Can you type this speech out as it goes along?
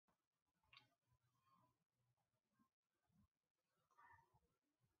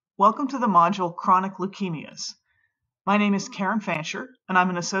Welcome to the module Chronic Leukemias. My name is Karen Fancher, and I'm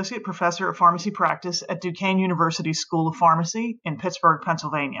an Associate Professor of Pharmacy Practice at Duquesne University School of Pharmacy in Pittsburgh,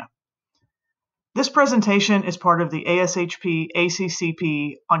 Pennsylvania. This presentation is part of the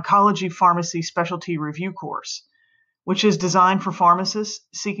ASHP-ACCP Oncology Pharmacy Specialty Review course, which is designed for pharmacists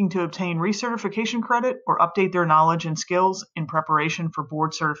seeking to obtain recertification credit or update their knowledge and skills in preparation for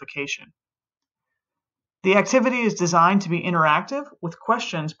board certification. The activity is designed to be interactive with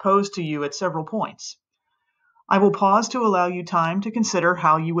questions posed to you at several points. I will pause to allow you time to consider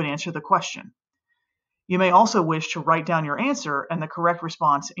how you would answer the question. You may also wish to write down your answer and the correct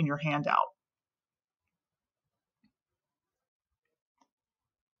response in your handout.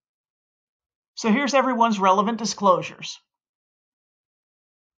 So here's everyone's relevant disclosures.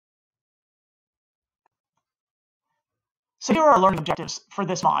 So here are our learning objectives for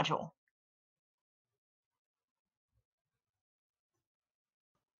this module.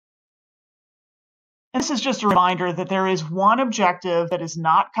 And this is just a reminder that there is one objective that is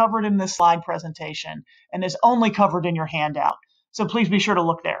not covered in this slide presentation and is only covered in your handout. So please be sure to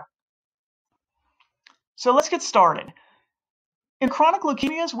look there. So let's get started. In chronic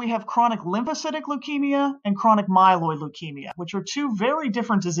leukemias, we have chronic lymphocytic leukemia and chronic myeloid leukemia, which are two very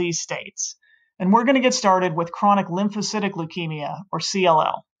different disease states. And we're going to get started with chronic lymphocytic leukemia, or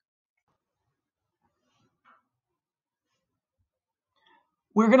CLL.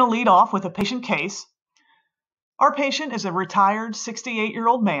 We're going to lead off with a patient case. Our patient is a retired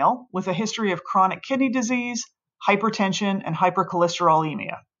 68-year-old male with a history of chronic kidney disease, hypertension, and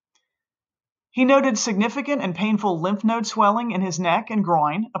hypercholesterolemia. He noted significant and painful lymph node swelling in his neck and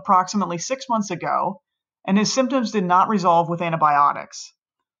groin approximately 6 months ago, and his symptoms did not resolve with antibiotics.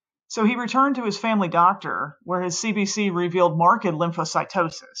 So he returned to his family doctor, where his CBC revealed marked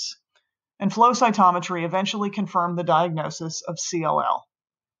lymphocytosis, and flow cytometry eventually confirmed the diagnosis of CLL.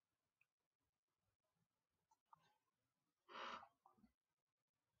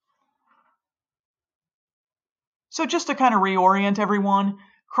 So just to kind of reorient everyone,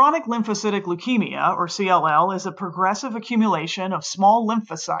 chronic lymphocytic leukemia, or CLL, is a progressive accumulation of small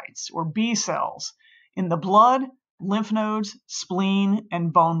lymphocytes, or B cells, in the blood, lymph nodes, spleen,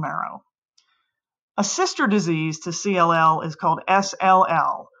 and bone marrow. A sister disease to CLL is called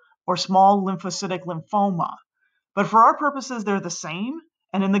SLL, or small lymphocytic lymphoma. But for our purposes, they're the same,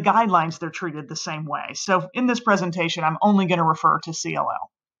 and in the guidelines, they're treated the same way. So in this presentation, I'm only going to refer to CLL.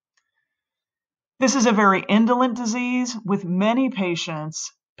 This is a very indolent disease, with many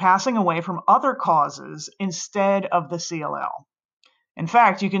patients passing away from other causes instead of the CLL. In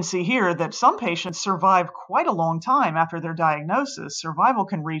fact, you can see here that some patients survive quite a long time after their diagnosis. Survival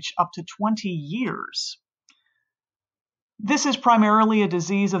can reach up to 20 years. This is primarily a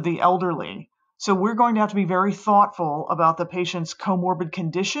disease of the elderly, so we're going to have to be very thoughtful about the patient's comorbid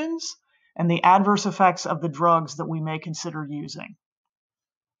conditions and the adverse effects of the drugs that we may consider using.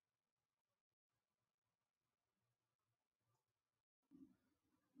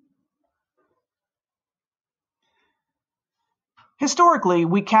 Historically,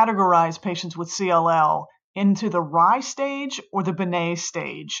 we categorize patients with CLL into the Rye stage or the Binet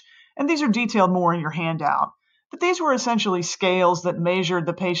stage, and these are detailed more in your handout. But these were essentially scales that measured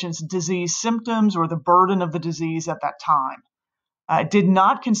the patient's disease symptoms or the burden of the disease at that time. It did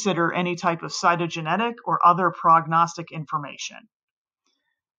not consider any type of cytogenetic or other prognostic information.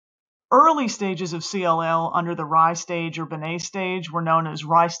 Early stages of CLL under the Rye stage or Binet stage were known as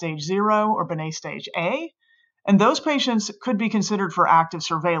Rye stage 0 or Binet stage A. And those patients could be considered for active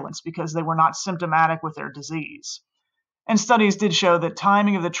surveillance because they were not symptomatic with their disease. And studies did show that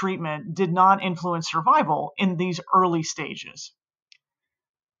timing of the treatment did not influence survival in these early stages.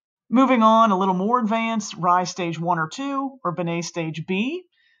 Moving on, a little more advanced, Rye stage 1 or 2, or Binet stage B,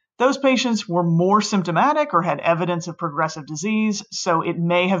 those patients were more symptomatic or had evidence of progressive disease, so it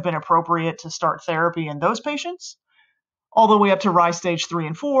may have been appropriate to start therapy in those patients. All the way up to Rye stage 3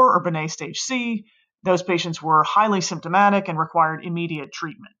 and 4, or Binet stage C, those patients were highly symptomatic and required immediate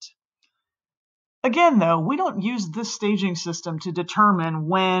treatment. Again, though, we don't use this staging system to determine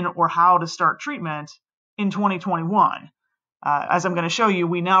when or how to start treatment in 2021. As I'm going to show you,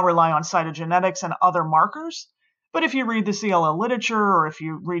 we now rely on cytogenetics and other markers. But if you read the CLL literature or if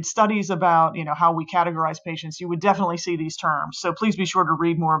you read studies about how we categorize patients, you would definitely see these terms. So please be sure to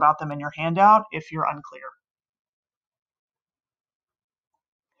read more about them in your handout if you're unclear.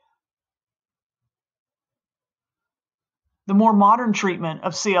 The more modern treatment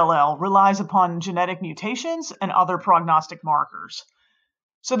of CLL relies upon genetic mutations and other prognostic markers.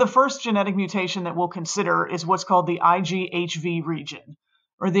 So the first genetic mutation that we'll consider is what's called the IGHV region,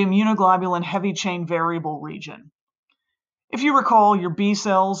 or the immunoglobulin heavy chain variable region. If you recall, your B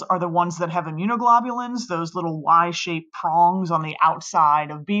cells are the ones that have immunoglobulins, those little Y-shaped prongs on the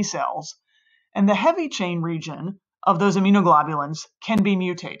outside of B cells. And the heavy chain region of those immunoglobulins can be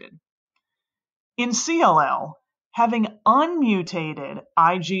mutated. In CLL, having unmutated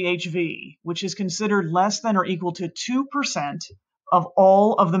IGHV, which is considered less than or equal to 2% of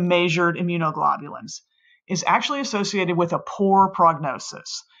all of the measured immunoglobulins, is actually associated with a poor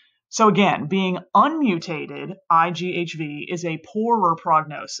prognosis. So again, being unmutated IGHV is a poorer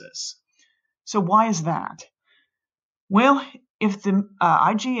prognosis. So why is that? Well, if the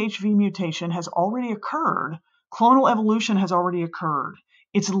IGHV mutation has already occurred, clonal evolution has already occurred.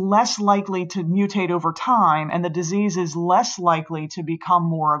 It's less likely to mutate over time, and the disease is less likely to become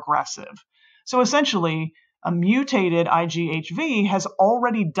more aggressive. So essentially, a mutated IGHV has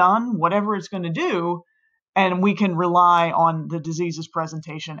already done whatever it's going to do, and we can rely on the disease's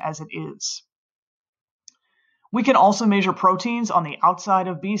presentation as it is. We can also measure proteins on the outside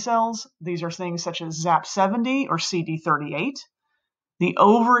of B cells. These are things such as ZAP70 or CD38. The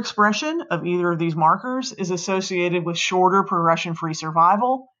overexpression of either of these markers is associated with shorter progression-free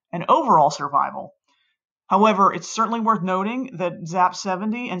survival and overall survival. However, it's certainly worth noting that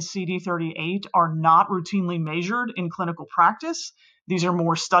ZAP70 and CD38 are not routinely measured in clinical practice. These are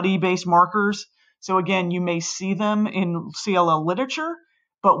more study-based markers. So again, you may see them in CLL literature,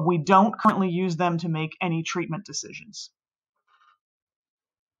 but we don't currently use them to make any treatment decisions.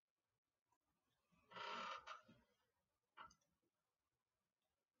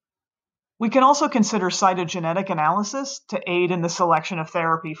 We can also consider cytogenetic analysis to aid in the selection of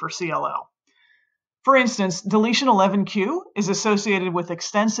therapy for CLL. For instance, deletion 11q is associated with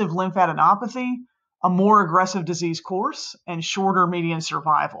extensive lymphadenopathy, a more aggressive disease course, and shorter median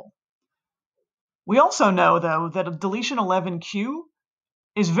survival. We also know, though, that a deletion 11q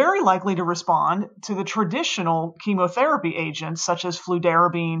is very likely to respond to the traditional chemotherapy agents such as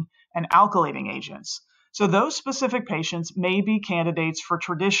fludarabine and alkylating agents. So those specific patients may be candidates for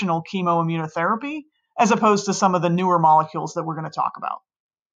traditional chemoimmunotherapy as opposed to some of the newer molecules that we're going to talk about.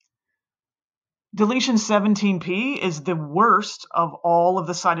 Deletion 17p is the worst of all of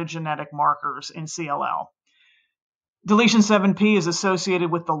the cytogenetic markers in CLL. Deletion 7p is associated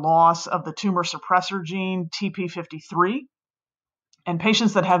with the loss of the tumor suppressor gene TP53. And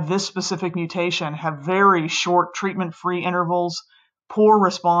patients that have this specific mutation have very short treatment-free intervals, poor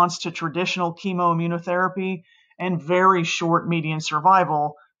response to traditional chemoimmunotherapy, and very short median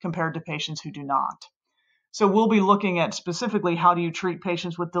survival compared to patients who do not. So we'll be looking at specifically how do you treat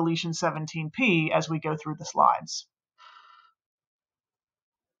patients with deletion 17p as we go through the slides.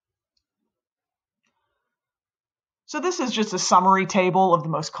 So this is just a summary table of the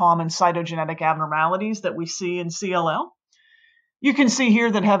most common cytogenetic abnormalities that we see in CLL. You can see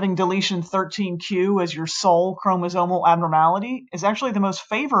here that having deletion 13q as your sole chromosomal abnormality is actually the most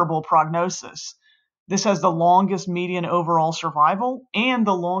favorable prognosis. This has the longest median overall survival and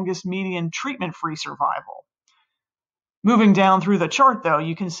the longest median treatment-free survival. Moving down through the chart, though,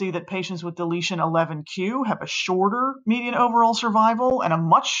 you can see that patients with deletion 11q have a shorter median overall survival and a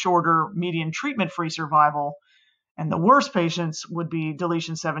much shorter median treatment-free survival. And the worst patients would be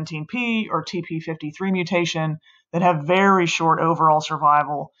deletion 17p or TP53 mutation that have very short overall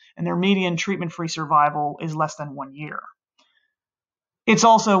survival, and their median treatment-free survival is less than 1 year. It's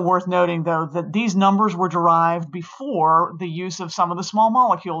also worth noting, though, that these numbers were derived before the use of some of the small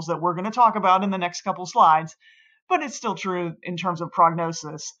molecules that we're going to talk about in the next couple slides, but it's still true in terms of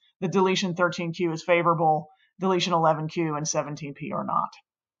prognosis that deletion 13q is favorable, deletion 11q and 17p are not.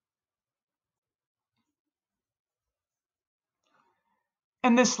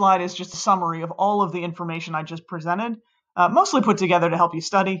 And this slide is just a summary of all of the information I just presented, mostly put together to help you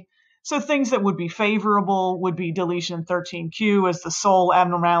study. So things that would be favorable would be deletion 13q as the sole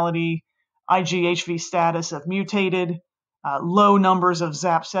abnormality, IGHV status of mutated, low numbers of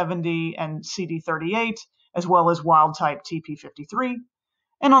ZAP70 and CD38, as well as wild-type TP53.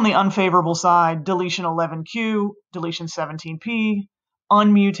 And on the unfavorable side, deletion 11q, deletion 17p,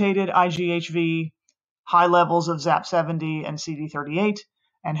 unmutated IGHV, high levels of ZAP70 and CD38,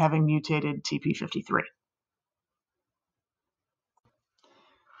 and having mutated TP53.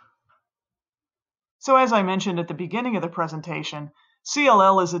 So as I mentioned at the beginning of the presentation,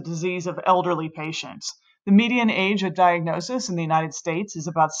 CLL is a disease of elderly patients. The median age at diagnosis in the United States is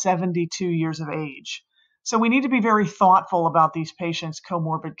about 72 years of age. So we need to be very thoughtful about these patients'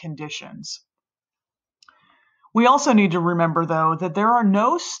 comorbid conditions. We also need to remember, though, that there are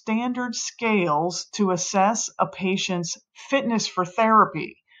no standard scales to assess a patient's fitness for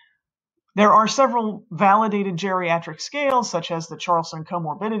therapy. There are several validated geriatric scales, such as the Charlson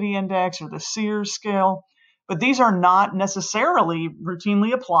Comorbidity Index or the Sears scale, but these are not necessarily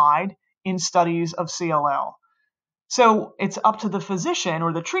routinely applied in studies of CLL. So it's up to the physician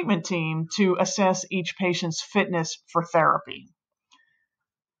or the treatment team to assess each patient's fitness for therapy.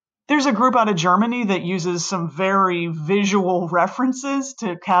 There's a group out of Germany that uses some very visual references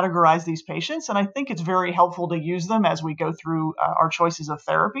to categorize these patients, and I think it's very helpful to use them as we go through our choices of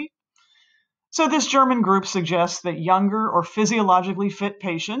therapy. So this German group suggests that younger or physiologically fit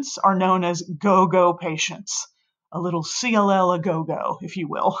patients are known as go-go patients, a little CLL a go-go, if you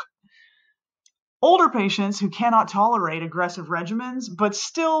will. Older patients who cannot tolerate aggressive regimens but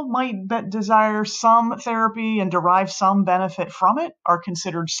still might desire some therapy and derive some benefit from it are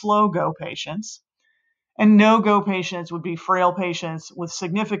considered slow-go patients. And no-go patients would be frail patients with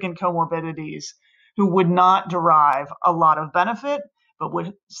significant comorbidities who would not derive a lot of benefit but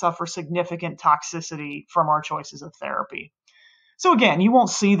would suffer significant toxicity from our choices of therapy. So again, you won't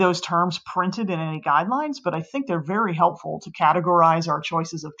see those terms printed in any guidelines, but I think they're very helpful to categorize our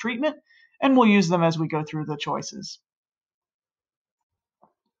choices of treatment, and we'll use them as we go through the choices.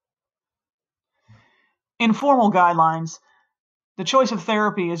 In formal guidelines, the choice of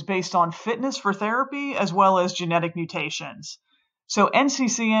therapy is based on fitness for therapy as well as genetic mutations. So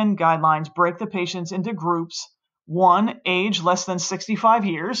NCCN guidelines break the patients into groups. 1, age less than 65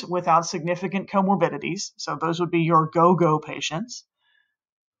 years without significant comorbidities. So those would be your go-go patients.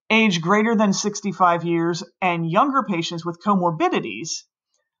 Age greater than 65 years and younger patients with comorbidities.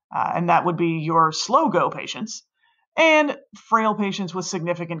 And that would be your slow-go patients, and frail patients with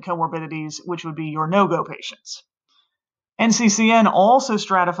significant comorbidities, which would be your no-go patients. NCCN also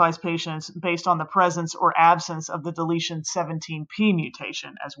stratifies patients based on the presence or absence of the deletion 17p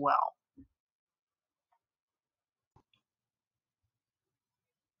mutation as well.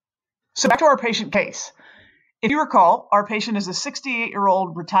 So back to our patient case. If you recall, our patient is a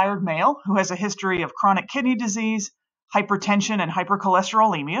 68-year-old retired male who has a history of chronic kidney disease, hypertension, and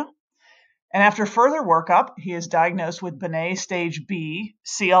hypercholesterolemia. And after further workup, he is diagnosed with Benét stage B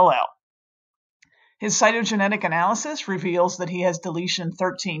CLL. His cytogenetic analysis reveals that he has deletion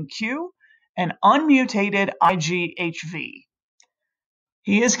 13q and unmutated IgHV.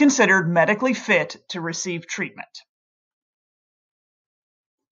 He is considered medically fit to receive treatment.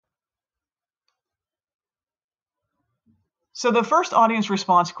 So the first audience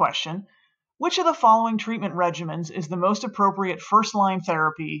response question: which of the following treatment regimens is the most appropriate first-line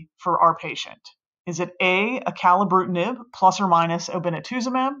therapy for our patient? Is it A, acalabrutinib plus or minus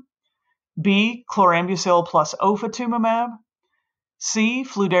obinutuzumab, B, chlorambucil plus ofatumumab, C,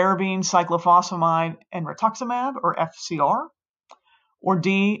 fludarabine, cyclophosphamide, and rituximab, or FCR, or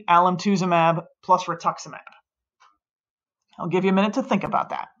D, alemtuzumab plus rituximab? I'll give you a minute to think about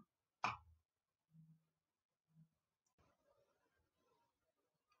that.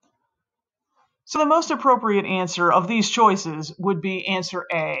 So the most appropriate answer of these choices would be answer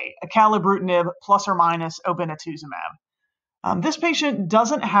A, acalabrutinib plus or minus obinutuzumab. This patient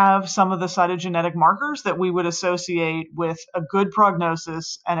doesn't have some of the cytogenetic markers that we would associate with a good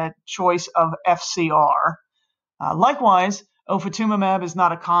prognosis and a choice of FCR. Likewise, ofatumumab is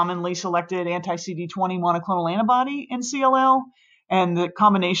not a commonly selected anti-CD20 monoclonal antibody in CLL, and the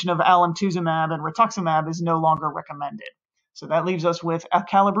combination of alemtuzumab and rituximab is no longer recommended. So that leaves us with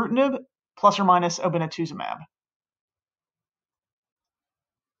acalabrutinib plus or minus obinutuzumab.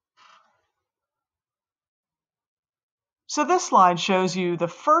 So this slide shows you the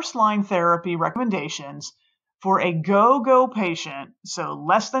first-line therapy recommendations for a go-go patient, so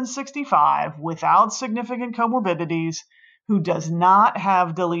less than 65, without significant comorbidities, who does not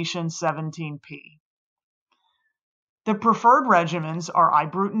have deletion 17p. The preferred regimens are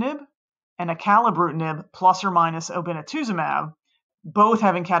ibrutinib and acalabrutinib plus or minus obinutuzumab, both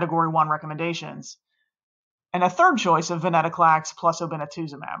having category 1 recommendations, and a third choice of venetoclax plus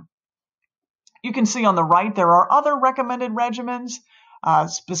obinutuzumab. You can see on the right there are other recommended regimens.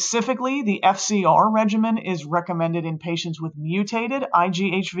 Specifically, the FCR regimen is recommended in patients with mutated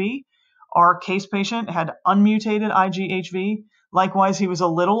IgHV. Our case patient had unmutated IgHV. Likewise, he was a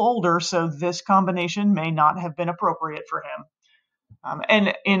little older, so this combination may not have been appropriate for him.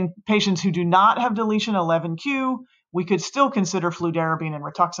 And in patients who do not have deletion 11q, we could still consider fludarabine and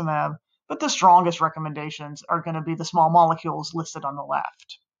rituximab, but the strongest recommendations are going to be the small molecules listed on the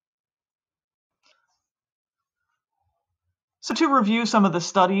left. So to review some of the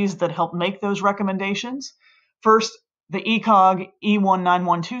studies that help make those recommendations, first, the ECOG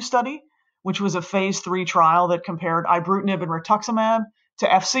E1912 study, which was a phase 3 trial that compared ibrutinib and rituximab to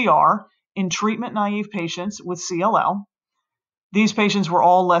FCR in treatment-naive patients with CLL. These patients were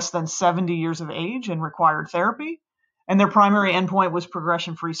all less than 70 years of age and required therapy, and their primary endpoint was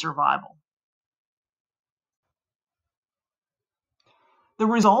progression-free survival. The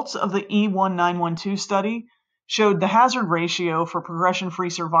results of the E1912 study showed the hazard ratio for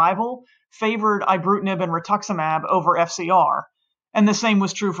progression-free survival favored ibrutinib and rituximab over FCR, and the same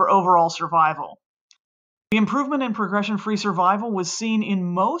was true for overall survival. The improvement in progression-free survival was seen in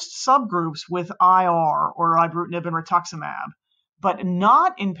most subgroups with IR, or ibrutinib and rituximab, but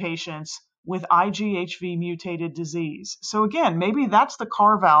not in patients with IGHV mutated disease. So again, maybe that's the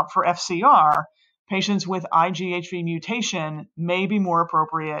carve-out for FCR. Patients with IGHV mutation may be more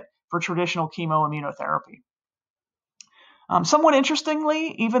appropriate for traditional chemoimmunotherapy. Somewhat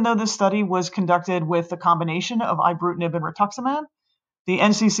interestingly, even though this study was conducted with the combination of ibrutinib and rituximab, the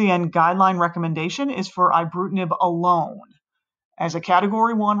NCCN guideline recommendation is for ibrutinib alone as a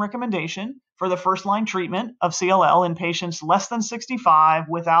Category 1 recommendation for the first-line treatment of CLL in patients less than 65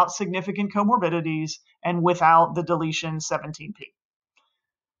 without significant comorbidities and without the deletion 17p.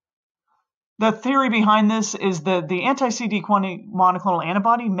 The theory behind this is that the anti-CD20 monoclonal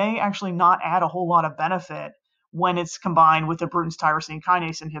antibody may actually not add a whole lot of benefit when it's combined with a Bruton's tyrosine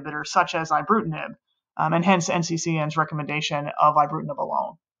kinase inhibitor, such as ibrutinib, and hence NCCN's recommendation of ibrutinib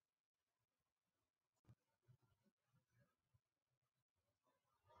alone.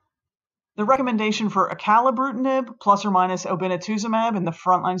 The recommendation for acalabrutinib plus or minus obinutuzumab in the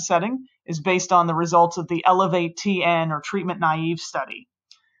frontline setting is based on the results of the ELEVATE-TN or treatment-naive study.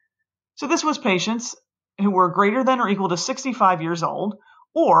 So this was patients who were greater than or equal to 65 years old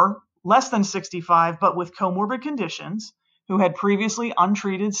or less than 65 but with comorbid conditions who had previously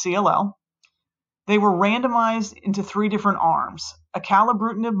untreated CLL. They were randomized into 3 different arms: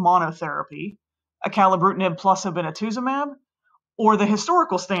 acalabrutinib monotherapy, acalabrutinib plus obinutuzumab, or the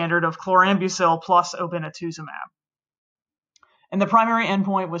historical standard of chlorambucil plus obinutuzumab. And the primary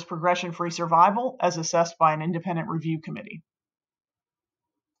endpoint was progression-free survival as assessed by an independent review committee.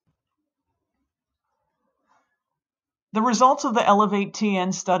 The results of the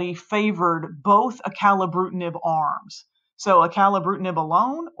ELEVATE-TN study favored both acalabrutinib arms. So acalabrutinib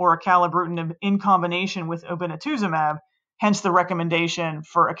alone or acalabrutinib in combination with obinutuzumab, hence the recommendation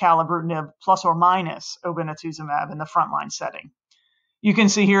for acalabrutinib plus or minus obinutuzumab in the frontline setting. You can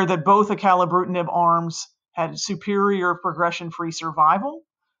see here that both acalabrutinib arms had superior progression-free survival,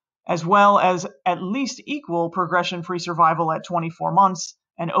 as well as at least equal progression-free survival at 24 months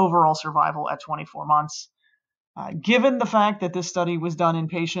and overall survival at 24 months. Given the fact that this study was done in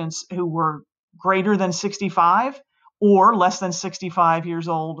patients who were greater than 65 or less than 65 years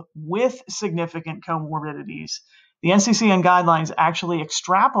old with significant comorbidities, the NCCN guidelines actually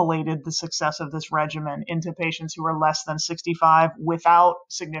extrapolated the success of this regimen into patients who are less than 65 without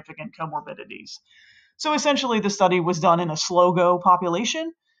significant comorbidities. So essentially, the study was done in a slow-go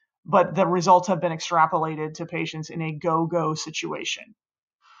population, but the results have been extrapolated to patients in a go-go situation.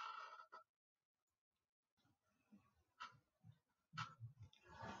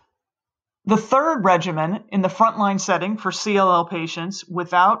 The third regimen in the frontline setting for CLL patients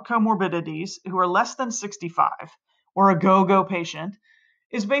without comorbidities who are less than 65 or a go-go patient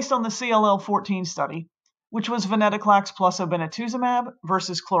is based on the CLL14 study, which was venetoclax plus obinutuzumab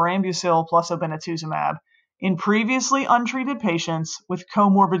versus chlorambucil plus obinutuzumab in previously untreated patients with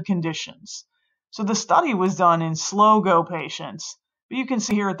comorbid conditions. So the study was done in slow-go patients, but you can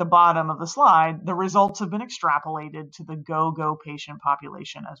see here at the bottom of the slide, the results have been extrapolated to the go-go patient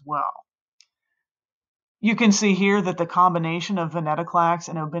population as well. You can see here that the combination of venetoclax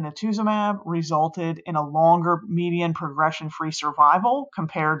and obinutuzumab resulted in a longer median progression-free survival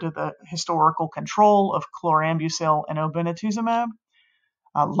compared to the historical control of chlorambucil and obinutuzumab.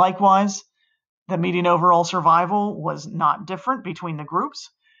 Likewise, the median overall survival was not different between the groups,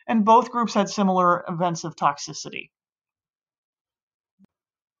 and both groups had similar events of toxicity.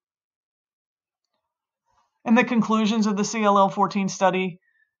 In the conclusions of the CLL14 study,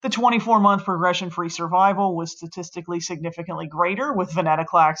 the 24-month progression-free survival was statistically significantly greater with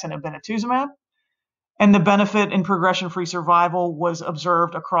venetoclax and obinutuzumab, and the benefit in progression-free survival was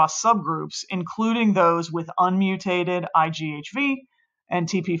observed across subgroups, including those with unmutated IGHV and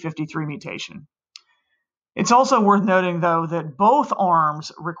TP53 mutation. It's also worth noting, though, that both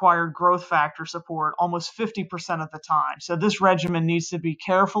arms required growth factor support almost 50% of the time, so this regimen needs to be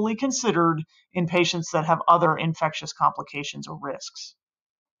carefully considered in patients that have other infectious complications or risks.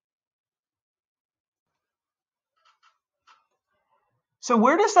 So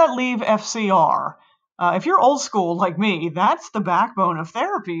where does that leave FCR? If you're old school like me, that's the backbone of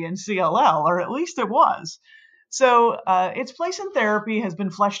therapy in CLL, or at least it was. So its place in therapy has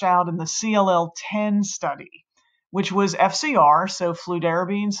been fleshed out in the CLL10 study, which was FCR, so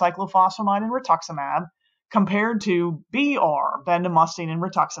fludarabine, cyclophosphamide, and rituximab, compared to BR, bendamustine, and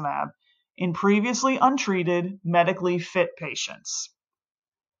rituximab, in previously untreated medically fit patients.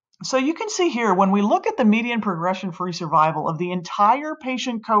 So you can see here, when we look at the median progression-free survival of the entire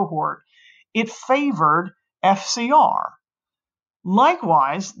patient cohort, it favored FCR.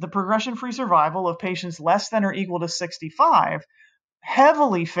 Likewise, the progression-free survival of patients less than or equal to 65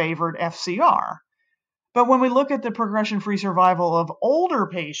 heavily favored FCR. But when we look at the progression-free survival of older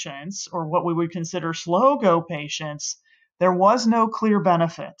patients, or what we would consider slow-go patients, there was no clear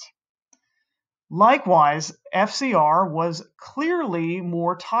benefit. Likewise, FCR was clearly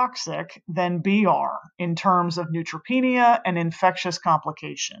more toxic than BR in terms of neutropenia and infectious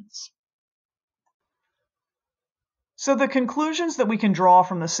complications. So the conclusions that we can draw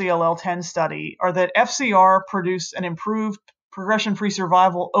from the CLL-10 study are that FCR produced an improved progression-free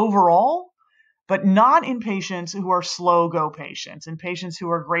survival overall, but not in patients who are slow-go patients, in patients who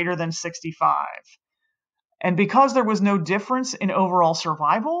are greater than 65. And because there was no difference in overall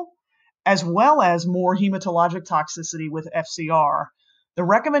survival, as well as more hematologic toxicity with FCR, the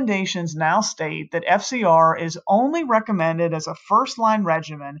recommendations now state that FCR is only recommended as a first-line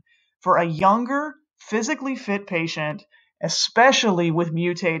regimen for a younger, physically fit patient, especially with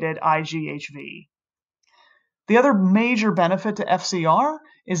mutated IGHV. The other major benefit to FCR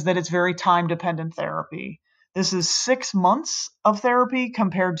is that it's very time-dependent therapy. This is 6 months of therapy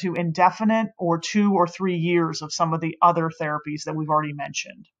compared to indefinite or 2 or 3 years of some of the other therapies that we've already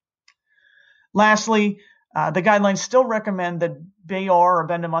mentioned. Lastly, the guidelines still recommend that BR or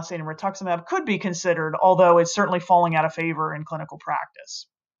bendamustine and rituximab could be considered, although it's certainly falling out of favor in clinical practice.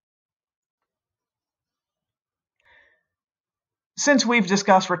 Since we've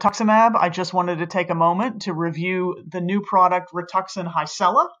discussed rituximab, I just wanted to take a moment to review the new product Rituxan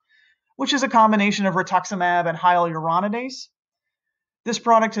Hycela, which is a combination of rituximab and hyaluronidase. This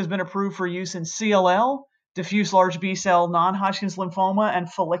product has been approved for use in CLL, diffuse large B-cell non-Hodgkin's lymphoma,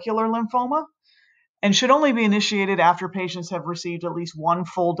 and follicular lymphoma, and should only be initiated after patients have received at least 1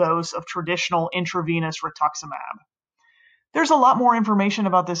 full dose of traditional intravenous rituximab. There's a lot more information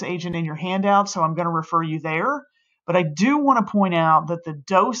about this agent in your handout, so I'm going to refer you there. But I do want to point out that the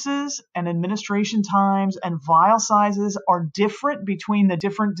doses and administration times and vial sizes are different between the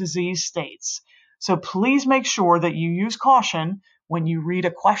different disease states. So please make sure that you use caution when you read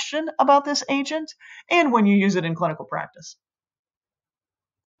a question about this agent and when you use it in clinical practice.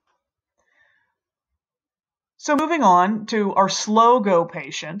 So moving on to our slow-go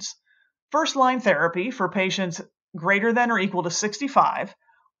patients, first-line therapy for patients greater than or equal to 65,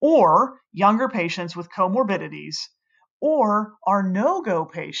 or younger patients with comorbidities, or our no-go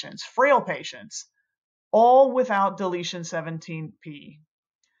patients, frail patients, all without deletion 17p.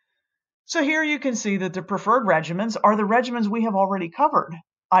 So here you can see that the preferred regimens are the regimens we have already covered: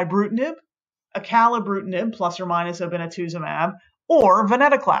 ibrutinib, acalabrutinib plus or minus obinutuzumab, or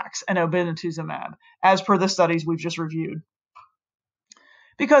venetoclax and obinutuzumab, as per the studies we've just reviewed.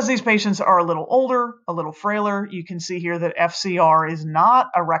 Because these patients are a little older, a little frailer, you can see here that FCR is not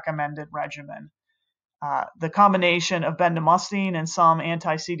a recommended regimen. The combination of bendamustine and some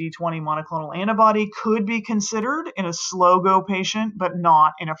anti-CD20 monoclonal antibody could be considered in a slow-go patient, but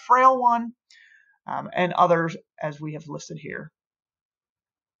not in a frail one, and others as we have listed here.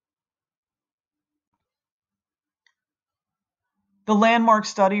 The landmark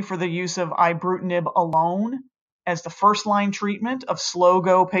study for the use of ibrutinib alone as the first-line treatment of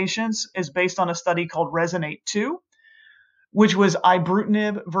slow-go patients is based on a study called RESONATE-2, which was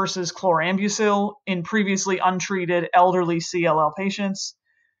ibrutinib versus chlorambucil in previously untreated elderly CLL patients.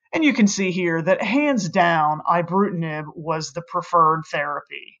 And you can see here that hands down, ibrutinib was the preferred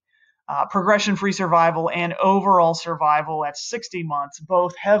therapy. Progression-free survival and overall survival at 60 months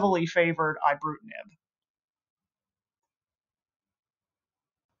both heavily favored ibrutinib.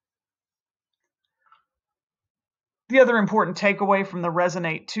 The other important takeaway from the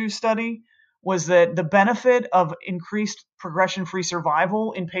RESONATE-2 study was that the benefit of increased progression-free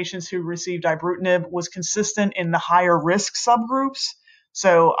survival in patients who received ibrutinib was consistent in the higher risk subgroups,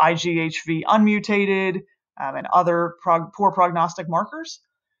 so IGHV unmutated and other poor prognostic markers,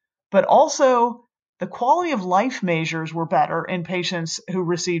 but also the quality of life measures were better in patients who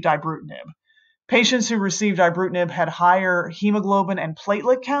received ibrutinib. Patients who received ibrutinib had higher hemoglobin and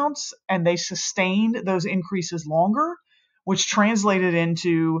platelet counts, and they sustained those increases longer, which translated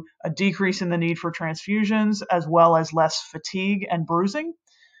into a decrease in the need for transfusions, as well as less fatigue and bruising.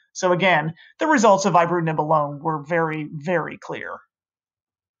 So again, the results of ibrutinib alone were very, very clear.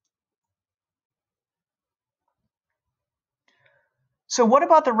 So what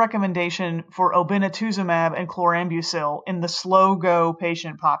about the recommendation for obinutuzumab and chlorambucil in the slow-go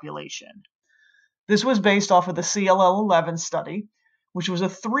patient population? This was based off of the CLL-11 study, which was a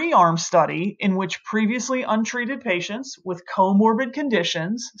 3-arm study in which previously untreated patients with comorbid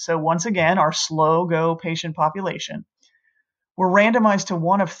conditions, so once again, our slow-go patient population, were randomized to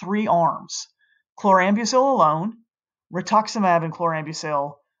one of 3 arms: chlorambucil alone, rituximab and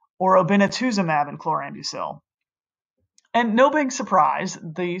chlorambucil, or obinutuzumab and chlorambucil. And no big surprise,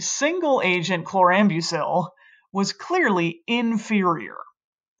 the single-agent chlorambucil was clearly inferior.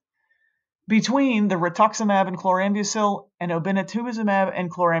 Between the rituximab and chlorambucil and obinutuzumab and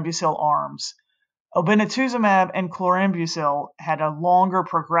chlorambucil arms, obinutuzumab and chlorambucil had a longer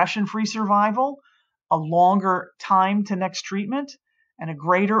progression-free survival, a longer time to next treatment, and a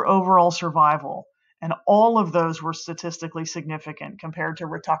greater overall survival. And all of those were statistically significant compared to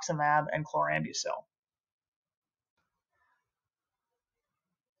rituximab and chlorambucil.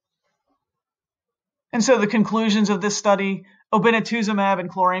 And so the conclusions of this study: obinutuzumab and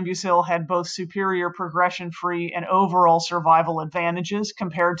chlorambucil had both superior progression-free and overall survival advantages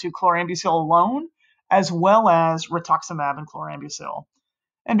compared to chlorambucil alone, as well as rituximab and chlorambucil.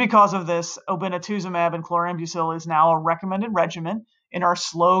 And because of this, obinutuzumab and chlorambucil is now a recommended regimen in our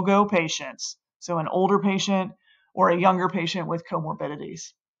slow-go patients, so an older patient or a younger patient with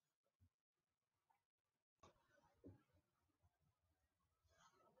comorbidities.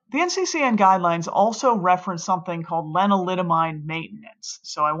 The NCCN guidelines also reference something called lenalidomide maintenance,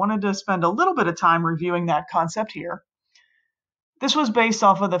 so I wanted to spend a little bit of time reviewing that concept here. This was based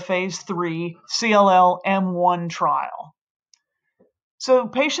off of the phase 3 CLL M1 trial. So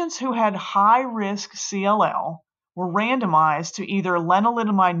patients who had high-risk CLL were randomized to either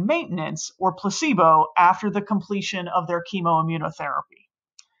lenalidomide maintenance or placebo after the completion of their chemoimmunotherapy.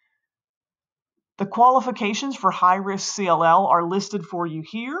 The qualifications for high-risk CLL are listed for you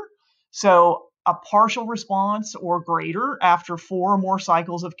here. So a partial response or greater after 4 or more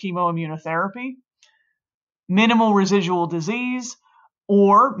cycles of chemoimmunotherapy, minimal residual disease,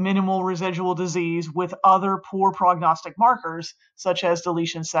 or minimal residual disease with other poor prognostic markers such as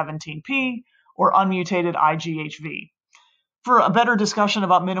deletion 17p or unmutated IGHV. For a better discussion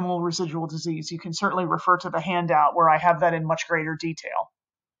about minimal residual disease, you can certainly refer to the handout where I have that in much greater detail.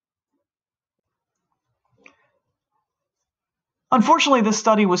 Unfortunately, this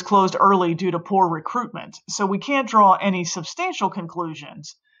study was closed early due to poor recruitment, so we can't draw any substantial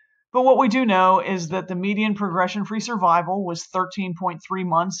conclusions. But what we do know is that the median progression-free survival was 13.3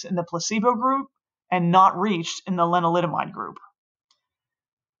 months in the placebo group and not reached in the lenalidomide group.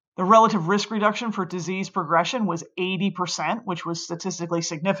 The relative risk reduction for disease progression was 80%, which was statistically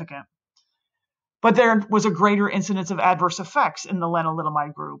significant. But there was a greater incidence of adverse effects in the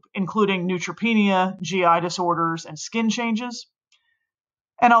lenalidomide group, including neutropenia, GI disorders, and skin changes.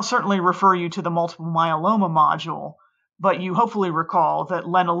 And I'll certainly refer you to the multiple myeloma module, but you hopefully recall that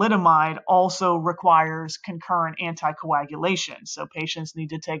lenalidomide also requires concurrent anticoagulation, so patients need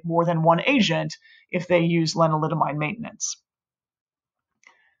to take more than one agent if they use lenalidomide maintenance.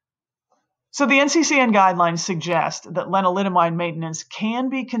 So the NCCN guidelines suggest that lenalidomide maintenance can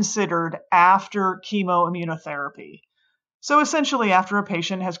be considered after chemoimmunotherapy, so essentially after a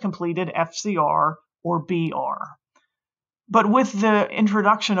patient has completed FCR or BR. But with the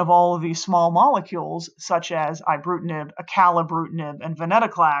introduction of all of these small molecules, such as ibrutinib, acalabrutinib, and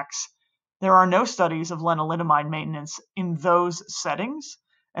venetoclax, there are no studies of lenalidomide maintenance in those settings,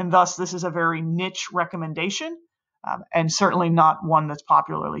 and thus this is a very niche recommendation, and certainly not one that's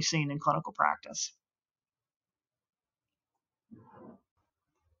popularly seen in clinical practice.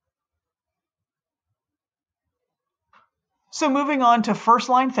 So moving on to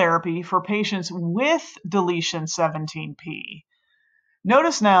first-line therapy for patients with deletion 17p.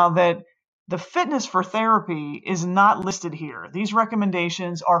 Notice now that the fitness for therapy is not listed here. These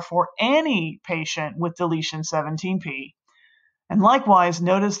recommendations are for any patient with deletion 17p. And likewise,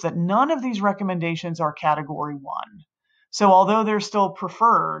 notice that none of these recommendations are category 1. So although they're still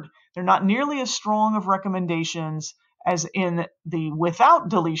preferred, they're not nearly as strong of recommendations as in the without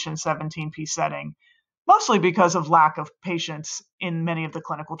deletion 17p setting, mostly because of lack of patients in many of the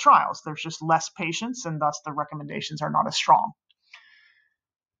clinical trials. There's just less patients, and thus the recommendations are not as strong.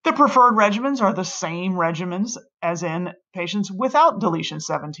 The preferred regimens are the same regimens as in patients without deletion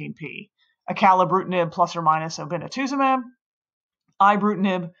 17p: acalabrutinib plus or minus obinutuzumab,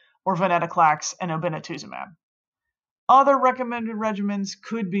 ibrutinib, or venetoclax and obinutuzumab. Other recommended regimens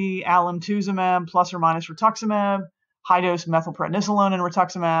could be alemtuzumab plus or minus rituximab, high-dose methylprednisolone and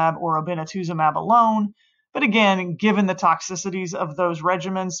rituximab, or obinutuzumab alone. But again, given the toxicities of those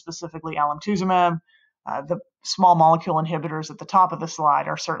regimens, specifically alemtuzumab, the small molecule inhibitors at the top of the slide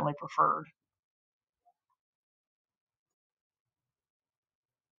are certainly preferred.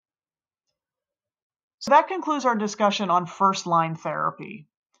 So that concludes our discussion on first-line therapy.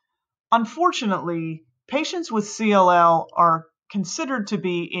 Unfortunately, patients with CLL are considered to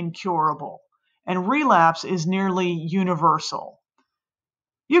be incurable, and relapse is nearly universal.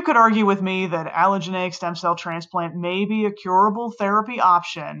 You could argue with me that allogeneic stem cell transplant may be a curable therapy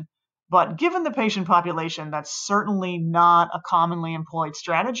option, but given the patient population, that's certainly not a commonly employed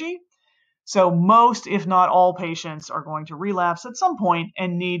strategy. So most, if not all, patients are going to relapse at some point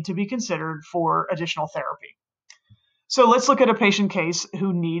and need to be considered for additional therapy. So let's look at a patient case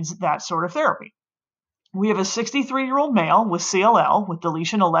who needs that sort of therapy. We have a 63-year-old male with CLL with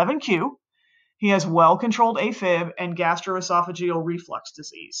deletion 11q. He has well-controlled AFib and gastroesophageal reflux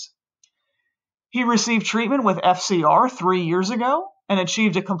disease. He received treatment with FCR 3 years ago and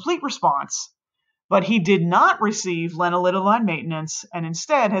achieved a complete response, but he did not receive lenalidomide maintenance and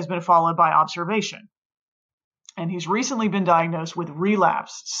instead has been followed by observation. And he's recently been diagnosed with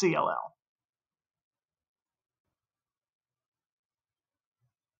relapsed CLL.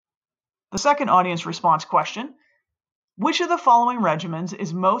 The second audience response question: which of the following regimens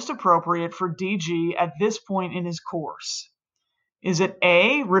is most appropriate for DG at this point in his course? Is it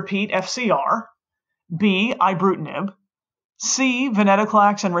A, repeat FCR, B, ibrutinib, C,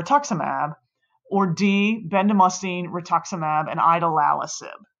 venetoclax and rituximab, or D, bendamustine, rituximab, and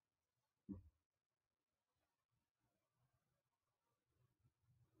idelalisib?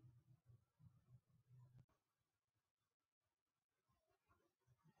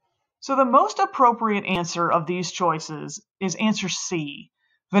 So the most appropriate answer of these choices is answer C,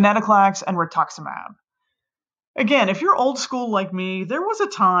 venetoclax and rituximab. Again, if you're old school like me, there was a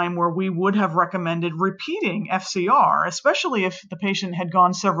time where we would have recommended repeating FCR, especially if the patient had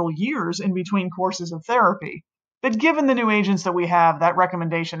gone several years in between courses of therapy. But given the new agents that we have, that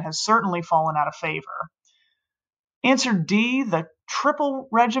recommendation has certainly fallen out of favor. Answer D, the triple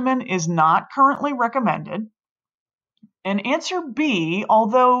regimen, is not currently recommended. And answer B,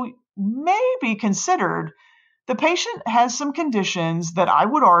 although may be considered, the patient has some conditions that I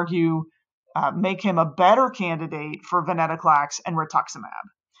would argue make him a better candidate for venetoclax and rituximab.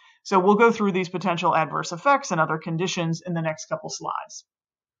 So we'll go through these potential adverse effects and other conditions in the next couple slides.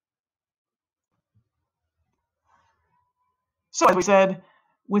 So as we said,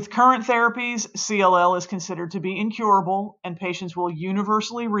 with current therapies, CLL is considered to be incurable and patients will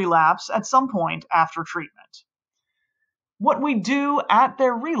universally relapse at some point after treatment. What we do at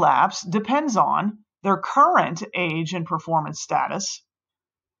their relapse depends on their current age and performance status,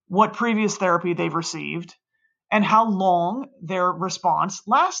 what previous therapy they've received, and how long their response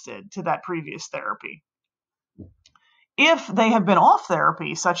lasted to that previous therapy. If they have been off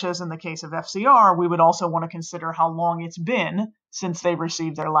therapy, such as in the case of FCR, we would also want to consider how long it's been since they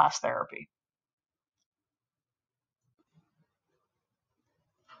received their last therapy.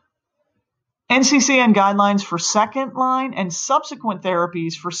 NCCN guidelines for second-line and subsequent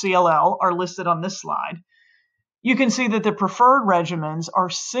therapies for CLL are listed on this slide. You can see that the preferred regimens are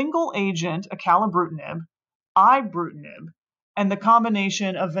single-agent acalabrutinib, ibrutinib, and the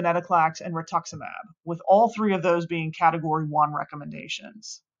combination of venetoclax and rituximab, with all three of those being Category 1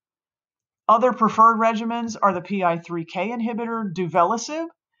 recommendations. Other preferred regimens are the PI3K inhibitor duvelisib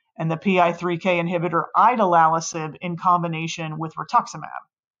and the PI3K inhibitor idelalisib in combination with rituximab.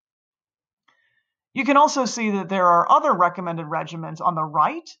 You can also see that there are other recommended regimens on the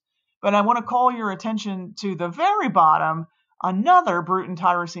right, but I want to call your attention to the very bottom, another Bruton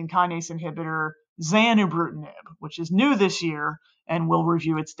tyrosine kinase inhibitor, zanubrutinib, which is new this year, and we'll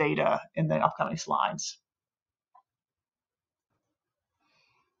review its data in the upcoming slides.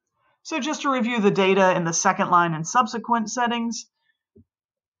 So just to review the data in the second line and subsequent settings,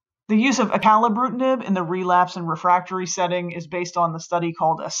 the use of acalabrutinib in the relapse and refractory setting is based on the study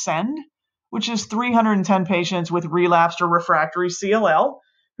called ASCEND, which is 310 patients with relapsed or refractory CLL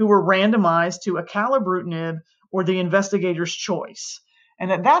who were randomized to acalabrutinib or the investigator's choice.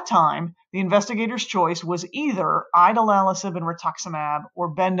 And at that time, the investigator's choice was either idelalisib and rituximab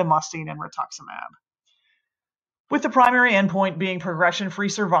or bendamustine and rituximab, with the primary endpoint being progression-free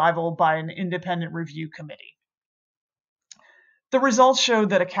survival by an independent review committee. The results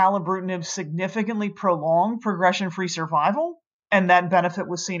showed that acalabrutinib significantly prolonged progression-free survival, and that benefit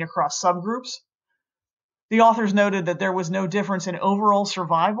was seen across subgroups. The authors noted that there was no difference in overall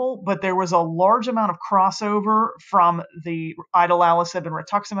survival, but there was a large amount of crossover from the idelalisib and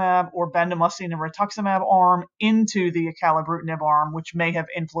rituximab or bendamustine and rituximab arm into the acalabrutinib arm, which may have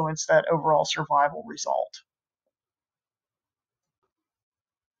influenced that overall survival result.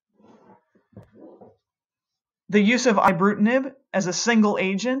 The use of ibrutinib as a single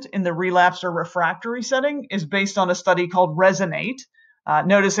agent in the relapsed or refractory setting is based on a study called RESONATE,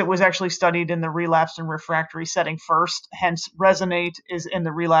 Notice it was actually studied in the relapsed and refractory setting first, hence Resonate is in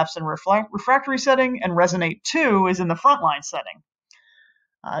the relapsed and refractory setting, and Resonate 2 is in the frontline setting.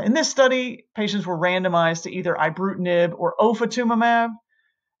 In this study, patients were randomized to either ibrutinib or ofatumumab,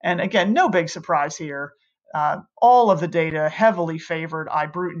 and again, no big surprise here. All of the data heavily favored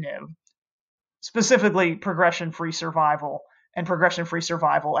ibrutinib, specifically progression-free survival and progression-free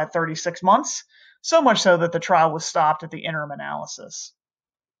survival at 36 months, so much so that the trial was stopped at the interim analysis.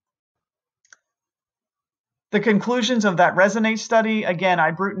 The conclusions of that Resonate study, again,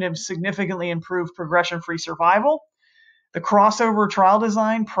 ibrutinib significantly improved progression-free survival. The crossover trial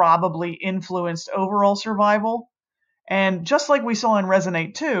design probably influenced overall survival. And just like we saw in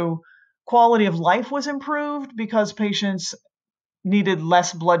Resonate 2, quality of life was improved because patients needed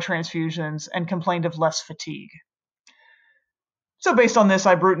less blood transfusions and complained of less fatigue. So based on this,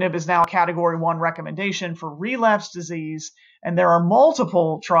 ibrutinib is now a Category 1 recommendation for relapse disease, and there are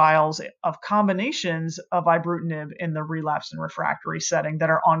multiple trials of combinations of ibrutinib in the relapsed and refractory setting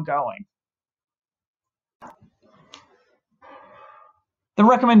that are ongoing. The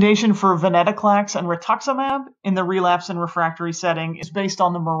recommendation for venetoclax and rituximab in the relapsed and refractory setting is based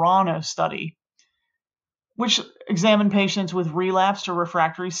on the Murano study, which examined patients with relapsed or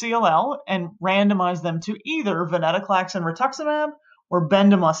refractory CLL and randomized them to either venetoclax and rituximab or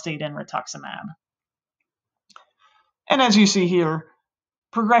bendamustine and rituximab. And as you see here,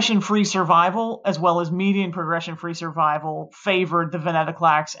 progression-free survival as well as median progression-free survival favored the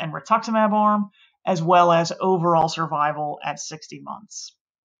venetoclax and rituximab arm, as well as overall survival at 60 months.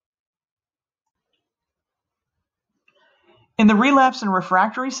 In the relapsed and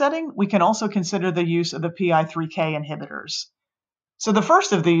refractory setting, we can also consider the use of the PI3K inhibitors. So the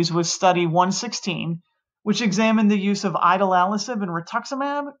first of these was study 116, which examined the use of idelalisib and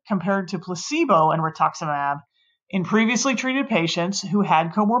rituximab compared to placebo and rituximab in previously treated patients who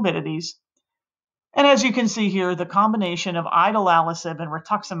had comorbidities. And as you can see here, the combination of idelalisib and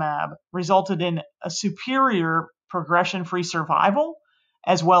rituximab resulted in a superior progression-free survival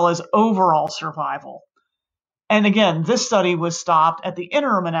as well as overall survival. And again, this study was stopped at the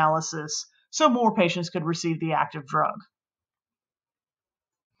interim analysis so more patients could receive the active drug.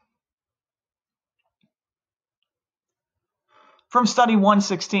 From study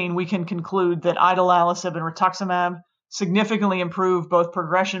 116, we can conclude that idelalisib and rituximab significantly improved both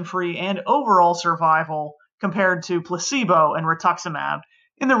progression-free and overall survival compared to placebo and rituximab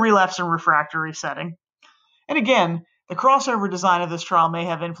in the relapsed and refractory setting. And again, the crossover design of this trial may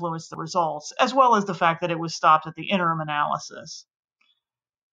have influenced the results, as well as the fact that it was stopped at the interim analysis.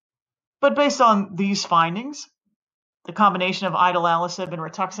 But based on these findings, the combination of idelalisib and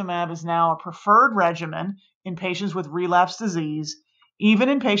rituximab is now a preferred regimen in patients with relapsed disease, even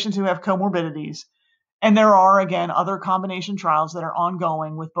in patients who have comorbidities. And there are, again, other combination trials that are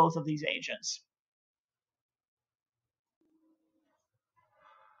ongoing with both of these agents.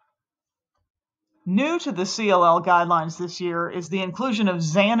 New to the CLL guidelines this year is the inclusion of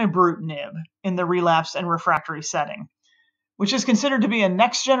zanubrutinib in the relapsed and refractory setting, which is considered to be a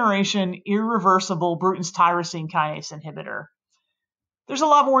next-generation irreversible Bruton's tyrosine kinase inhibitor. There's a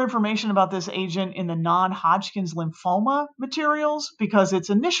lot more information about this agent in the non-Hodgkin's lymphoma materials because its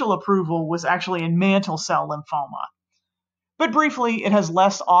initial approval was actually in mantle cell lymphoma. But briefly, it has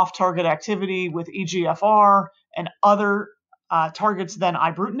less off-target activity with EGFR and other targets than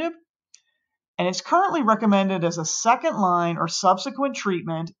ibrutinib, and it's currently recommended as a second-line or subsequent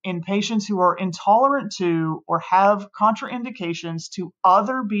treatment in patients who are intolerant to or have contraindications to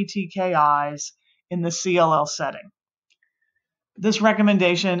other BTKIs in the CLL setting. This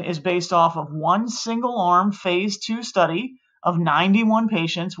recommendation is based off of one single-arm phase 2 study of 91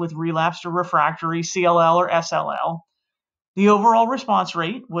 patients with relapsed or refractory CLL or SLL. The overall response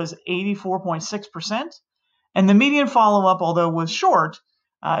rate was 84.6%, and the median follow-up, although was short,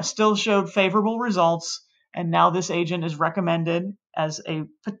 still showed favorable results, and now this agent is recommended as a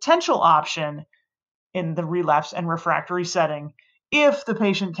potential option in the relapsed and refractory setting if the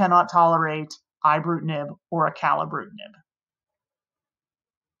patient cannot tolerate ibrutinib or acalabrutinib.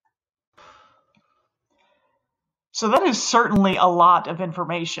 So that is certainly a lot of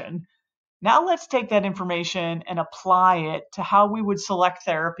information. Now let's take that information and apply it to how we would select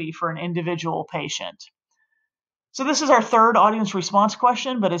therapy for an individual patient. So this is our third audience response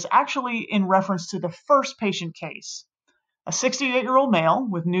question, but it's actually in reference to the first patient case. A 68-year-old male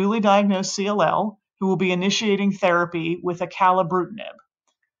with newly diagnosed CLL who will be initiating therapy with acalabrutinib.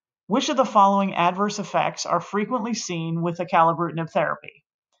 Which of the following adverse effects are frequently seen with acalabrutinib therapy?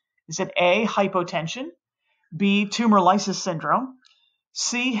 Is it A, hypotension, B, tumor lysis syndrome,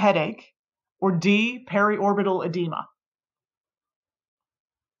 C, headache, or D, periorbital edema?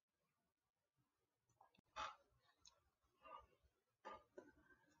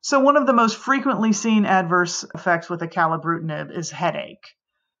 So one of the most frequently seen adverse effects with acalabrutinib is headache.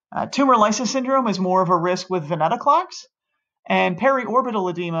 Tumor lysis syndrome is more of a risk with venetoclax, and periorbital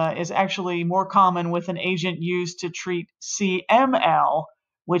edema is actually more common with an agent used to treat CML,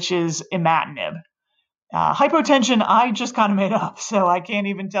 which is imatinib. Hypotension, I just kind of made up, so I can't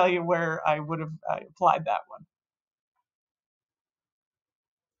even tell you where I would have applied that one.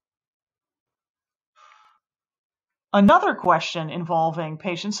 Another question involving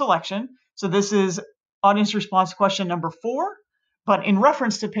patient selection. So this is audience response question number 4, but in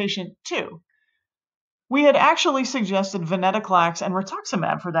reference to patient 2. We had actually suggested venetoclax and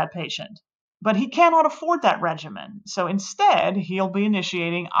rituximab for that patient, but he cannot afford that regimen. So instead, he'll be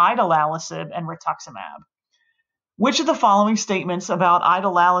initiating idelalisib and rituximab. Which of the following statements about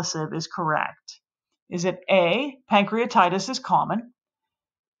idelalisib is correct? Is it A, pancreatitis is common,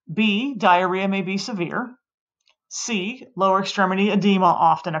 B, diarrhea may be severe, C, lower extremity edema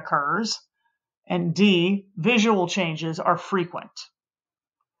often occurs, and D, visual changes are frequent?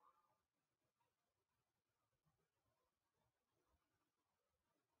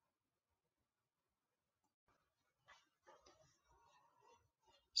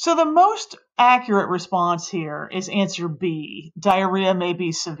 So the most accurate response here is answer B, diarrhea may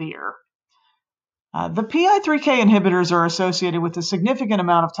be severe. The PI3K inhibitors are associated with a significant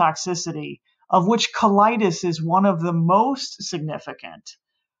amount of toxicity, of which colitis is one of the most significant.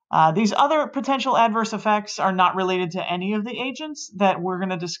 These other potential adverse effects are not related to any of the agents that we're going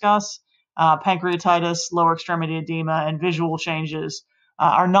to discuss. Pancreatitis, lower extremity edema, and visual changes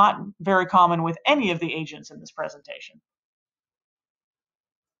are not very common with any of the agents in this presentation.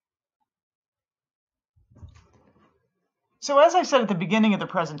 So as I said at the beginning of the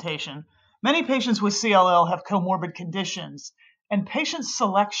presentation, many patients with CLL have comorbid conditions, and patient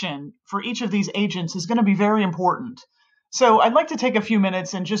selection for each of these agents is going to be very important. So I'd like to take a few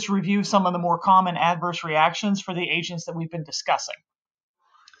minutes and just review some of the more common adverse reactions for the agents that we've been discussing.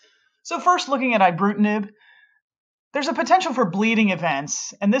 So first, looking at ibrutinib, there's a potential for bleeding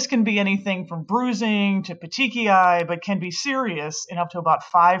events, and this can be anything from bruising to petechiae, but can be serious in up to about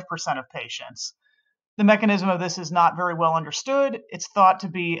 5% of patients. The mechanism of this is not very well understood. It's thought to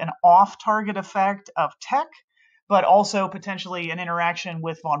be an off-target effect of TEC, but also potentially an interaction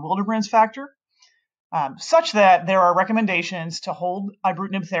with von Willebrand's factor, such that there are recommendations to hold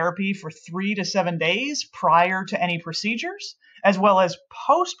ibrutinib therapy for 3 to 7 days prior to any procedures, as well as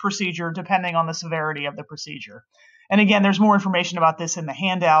post-procedure, depending on the severity of the procedure. And again, there's more information about this in the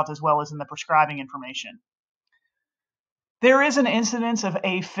handout as well as in the prescribing information. There is an incidence of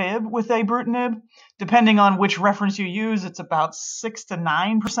AFib with ibrutinib. Depending on which reference you use, it's about 6 to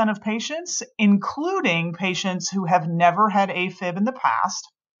 9% of patients, including patients who have never had AFib in the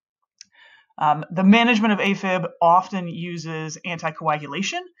past. The management of AFib often uses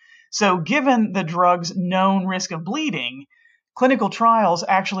anticoagulation. So given the drug's known risk of bleeding, clinical trials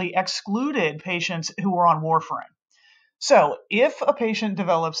actually excluded patients who were on warfarin. So if a patient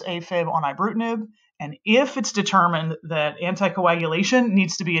develops AFib on ibrutinib, and if it's determined that anticoagulation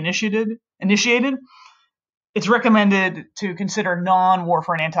needs to be initiated, it's recommended to consider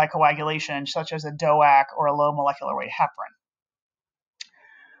non-warfarin anticoagulation, such as a DOAC or a low molecular weight heparin.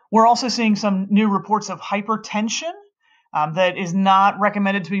 We're also seeing some new reports of hypertension that is not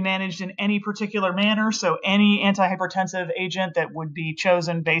recommended to be managed in any particular manner. So any antihypertensive agent that would be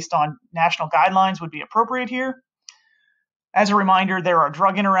chosen based on national guidelines would be appropriate here. As a reminder, there are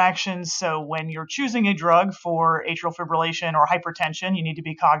drug interactions, so when you're choosing a drug for atrial fibrillation or hypertension, you need to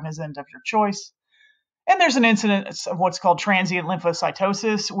be cognizant of your choice. And there's an incidence of what's called transient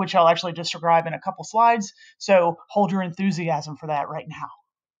lymphocytosis, which I'll actually describe in a couple slides, so hold your enthusiasm for that right now.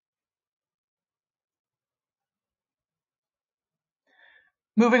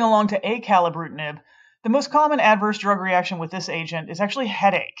 Moving along to acalabrutinib, the most common adverse drug reaction with this agent is actually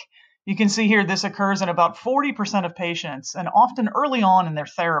headache. You can see here this occurs in about 40% of patients and often early on in their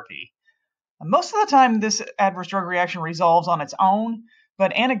therapy. Most of the time, this adverse drug reaction resolves on its own,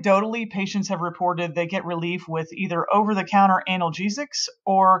 but anecdotally, patients have reported they get relief with either over-the-counter analgesics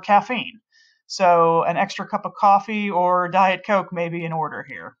or caffeine. So an extra cup of coffee or Diet Coke may be in order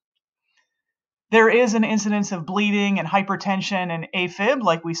here. There is an incidence of bleeding and hypertension and AFib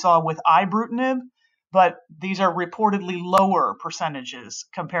like we saw with ibrutinib, but these are reportedly lower percentages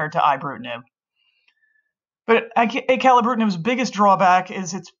compared to ibrutinib. But acalabrutinib's biggest drawback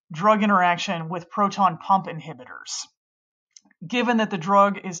is its drug interaction with proton pump inhibitors. Given that the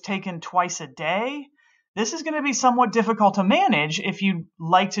drug is taken twice a day, this is going to be somewhat difficult to manage if you'd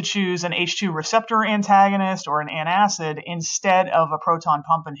like to choose an H2 receptor antagonist or an antacid instead of a proton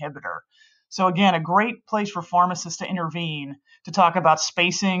pump inhibitor. So again, a great place for pharmacists to intervene to talk about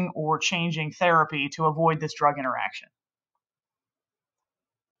spacing or changing therapy to avoid this drug interaction.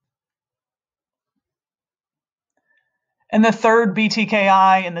 And the third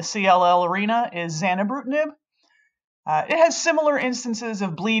BTKI in the CLL arena is zanubrutinib. It has similar instances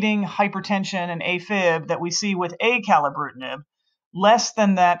of bleeding, hypertension, and AFib that we see with acalabrutinib, less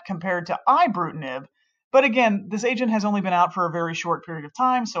than that compared to ibrutinib. But again, this agent has only been out for a very short period of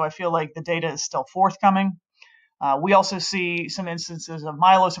time, so I feel like the data is still forthcoming. We also see some instances of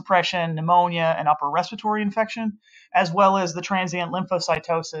myelosuppression, pneumonia, and upper respiratory infection, as well as the transient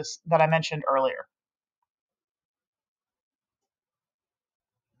lymphocytosis that I mentioned earlier.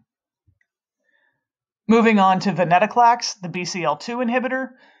 Moving on to venetoclax, the BCL2 inhibitor.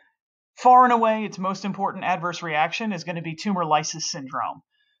 Far and away, its most important adverse reaction is going to be tumor lysis syndrome.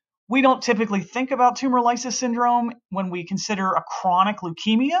 We don't typically think about tumor lysis syndrome when we consider a chronic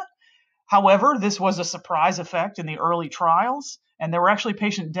leukemia. However, this was a surprise effect in the early trials, and there were actually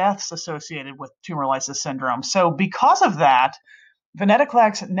patient deaths associated with tumor lysis syndrome. So because of that,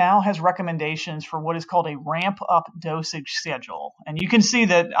 venetoclax now has recommendations for what is called a ramp-up dosage schedule. And you can see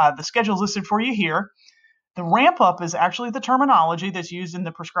that the schedule is listed for you here. The ramp-up is actually the terminology that's used in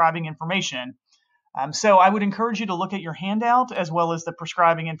the prescribing information. So I would encourage you to look at your handout as well as the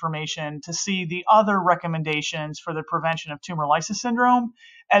prescribing information to see the other recommendations for the prevention of tumor lysis syndrome,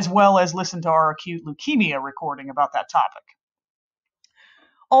 as well as listen to our acute leukemia recording about that topic.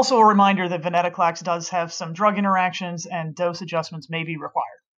 Also a reminder that venetoclax does have some drug interactions and dose adjustments may be required.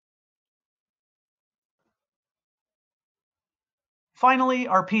 Finally,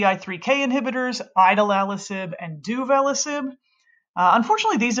 our PI3K inhibitors, idelalisib and duvelisib.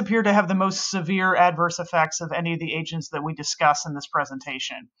 Unfortunately, these appear to have the most severe adverse effects of any of the agents that we discuss in this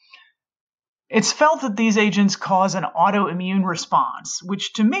presentation. It's felt that these agents cause an autoimmune response,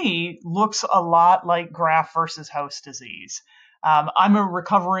 which to me looks a lot like graft versus host disease. I'm a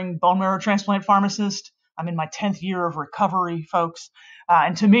recovering bone marrow transplant pharmacist. I'm in my 10th year of recovery, folks.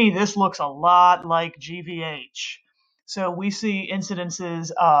 And to me, this looks a lot like GVH. So we see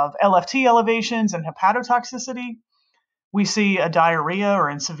incidences of LFT elevations and hepatotoxicity. We see a diarrhea, or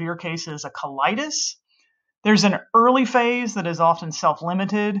in severe cases, a colitis. There's an early phase that is often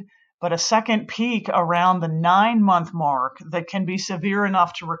self-limited, but a second peak around the 9-month mark that can be severe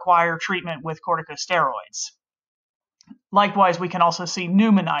enough to require treatment with corticosteroids. Likewise, we can also see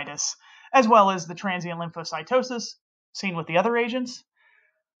pneumonitis, as well as the transient lymphocytosis seen with the other agents.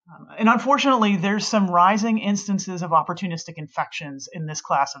 And unfortunately, there's some rising instances of opportunistic infections in this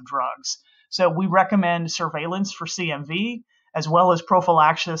class of drugs. So we recommend surveillance for CMV, as well as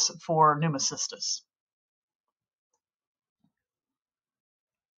prophylaxis for pneumocystis.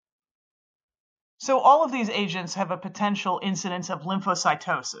 So all of these agents have a potential incidence of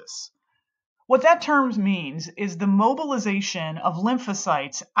lymphocytosis. What that term means is the mobilization of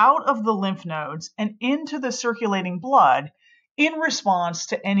lymphocytes out of the lymph nodes and into the circulating blood in response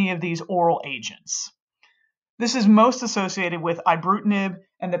to any of these oral agents. This is most associated with ibrutinib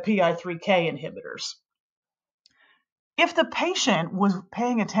and the PI3K inhibitors. If the patient was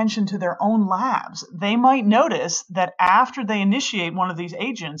paying attention to their own labs, they might notice that after they initiate one of these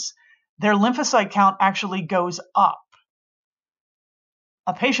agents, their lymphocyte count actually goes up.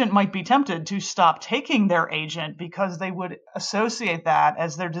 A patient might be tempted to stop taking their agent because they would associate that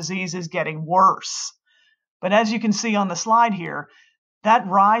as their disease is getting worse. But as you can see on the slide here, that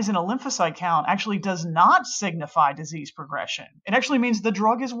rise in a lymphocyte count actually does not signify disease progression. It actually means the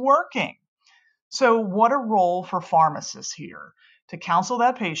drug is working. So what a role for pharmacists here to counsel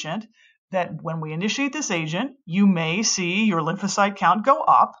that patient that when we initiate this agent, you may see your lymphocyte count go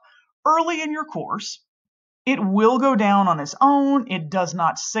up early in your course. It will go down on its own. It does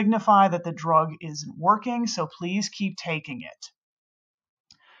not signify that the drug isn't working, so please keep taking it.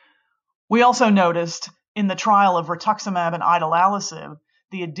 We also noticed in the trial of rituximab and idelalisib,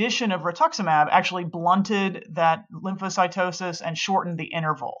 the addition of rituximab actually blunted that lymphocytosis and shortened the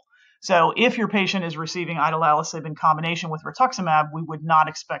interval. So if your patient is receiving idelalisib in combination with rituximab, we would not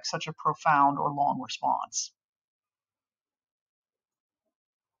expect such a profound or long response.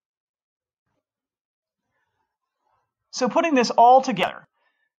 So putting this all together,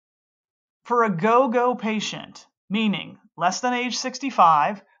 for a go-go patient, meaning less than age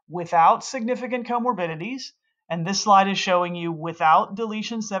 65, without significant comorbidities, and this slide is showing you without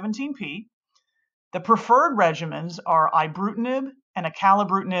deletion 17p, the preferred regimens are ibrutinib and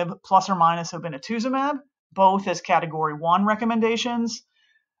acalabrutinib plus or minus obinutuzumab, both as category 1 recommendations,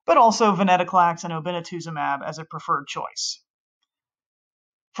 but also venetoclax and obinutuzumab as a preferred choice.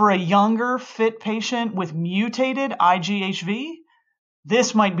 For a younger, fit patient with mutated IgHV,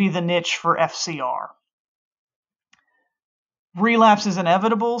 This might be the niche for FCR. Relapse is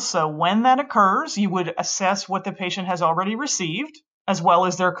inevitable, so when that occurs, you would assess what the patient has already received, as well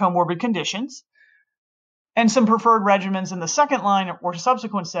as their comorbid conditions. And some preferred regimens in the second line or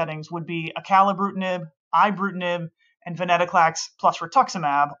subsequent settings would be acalabrutinib, ibrutinib, and venetoclax plus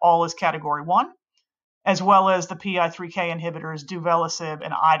rituximab, all as category 1, as well as the PI3K inhibitors duvelisib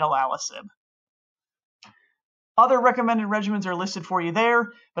and idelalisib. Other recommended regimens are listed for you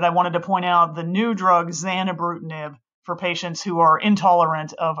there, but I wanted to point out the new drug zanubrutinib for patients who are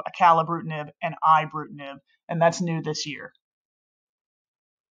intolerant of acalabrutinib and ibrutinib, and that's new this year.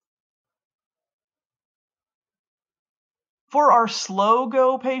 For our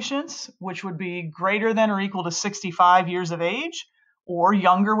slow-go patients, which would be greater than or equal to 65 years of age or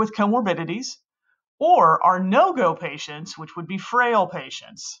younger with comorbidities, or our no-go patients, which would be frail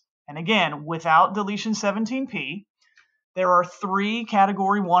patients, and again, without deletion 17p, there are 3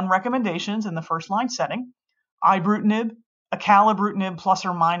 category 1 recommendations in the first-line setting: ibrutinib, acalabrutinib plus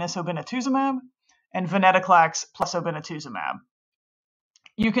or minus obinutuzumab, and venetoclax plus obinutuzumab.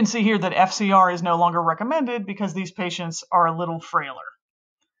 You can see here that FCR is no longer recommended because these patients are a little frailer.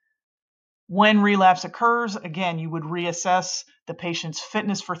 When relapse occurs, again, you would reassess the patient's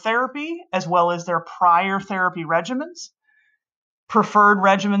fitness for therapy as well as their prior therapy regimens. Preferred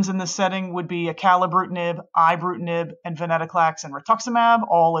regimens in this setting would be acalabrutinib, ibrutinib, and venetoclax and rituximab,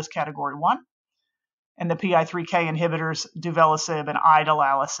 all as category 1, and the PI3K inhibitors duvelisib and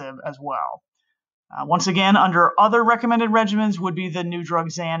idelalisib as well. Once again, under other recommended regimens would be the new drug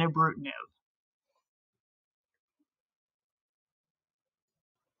zanubrutinib.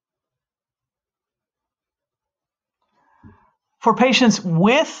 For patients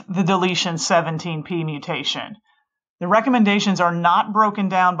with the deletion 17p mutation, the recommendations are not broken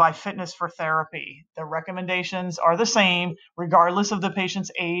down by fitness for therapy. The recommendations are the same regardless of the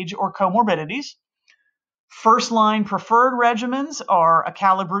patient's age or comorbidities. First-line preferred regimens are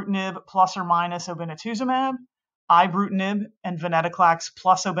acalabrutinib plus or minus obinutuzumab, ibrutinib, and venetoclax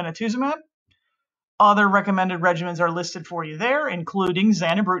plus obinutuzumab. Other recommended regimens are listed for you there, including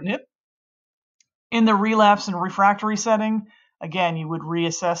zanubrutinib. In the relapse and refractory setting, again, you would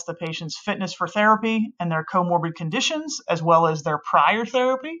reassess the patient's fitness for therapy and their comorbid conditions, as well as their prior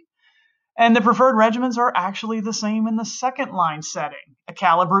therapy. And the preferred regimens are actually the same in the second-line setting: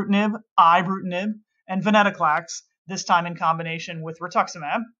 acalabrutinib, ibrutinib, and venetoclax, this time in combination with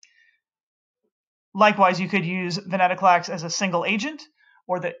rituximab. Likewise, you could use venetoclax as a single agent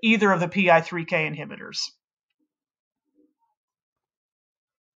or either of the PI3K inhibitors.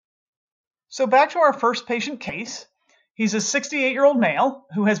 So back to our first patient case. He's a 68-year-old male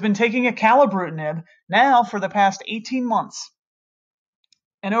who has been taking acalabrutinib now for the past 18 months.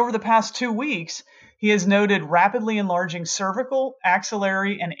 And over the past 2 weeks, he has noted rapidly enlarging cervical,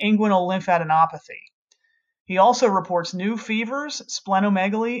 axillary, and inguinal lymphadenopathy. He also reports new fevers,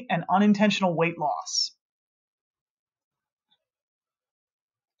 splenomegaly, and unintentional weight loss.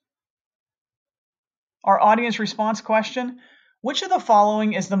 Our audience response question: which of the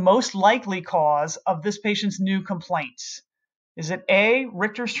following is the most likely cause of this patient's new complaints? Is it A,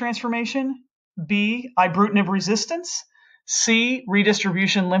 Richter's transformation, B, ibrutinib resistance, C,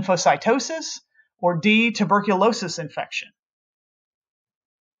 redistribution lymphocytosis, or D, tuberculosis infection?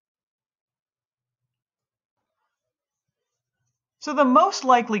 So the most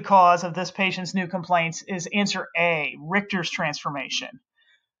likely cause of this patient's new complaints is answer A, Richter's transformation.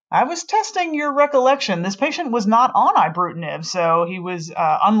 I was testing your recollection. This patient was not on ibrutinib, so he was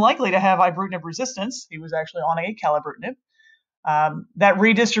unlikely to have ibrutinib resistance. He was actually on acalabrutinib. That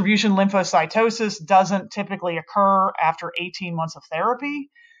redistribution lymphocytosis doesn't typically occur after 18 months of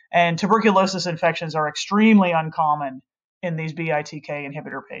therapy, and tuberculosis infections are extremely uncommon in these BITK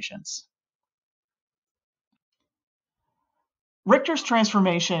inhibitor patients. Richter's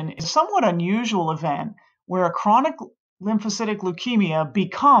transformation is a somewhat unusual event where a chronic lymphocytic leukemia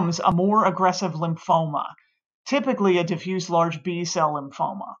becomes a more aggressive lymphoma, typically a diffuse large B-cell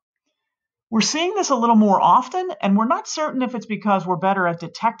lymphoma. We're seeing this a little more often, and we're not certain if it's because we're better at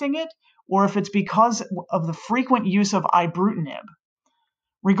detecting it or if it's because of the frequent use of ibrutinib.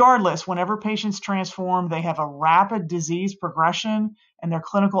 Regardless, whenever patients transform, they have a rapid disease progression and their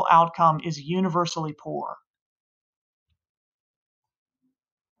clinical outcome is universally poor.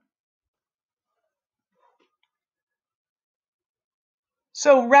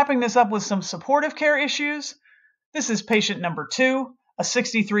 So wrapping this up with some supportive care issues, this is patient number 2, a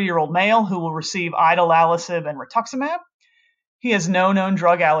 63-year-old male who will receive idelalisib and rituximab. He has no known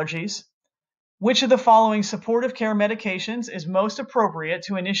drug allergies. Which of the following supportive care medications is most appropriate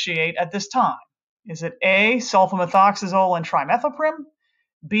to initiate at this time? Is it A, sulfamethoxazole and trimethoprim,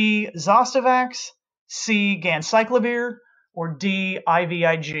 B, Zostavax, C, ganciclovir, or D,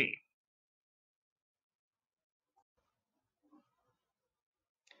 IVIG?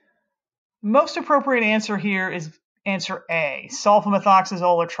 Most appropriate answer here is answer A,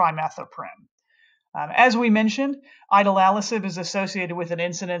 sulfamethoxazole or trimethoprim. As we mentioned, idelalisib is associated with an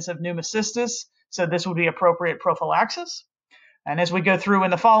incidence of pneumocystis, so this would be appropriate prophylaxis. And as we go through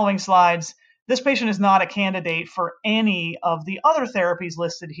in the following slides, this patient is not a candidate for any of the other therapies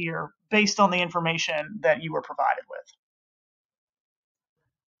listed here based on the information that you were provided with.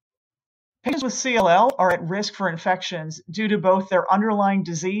 Patients with CLL are at risk for infections due to both their underlying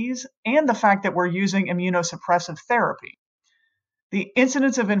disease and the fact that we're using immunosuppressive therapy. The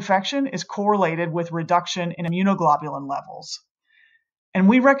incidence of infection is correlated with reduction in immunoglobulin levels. And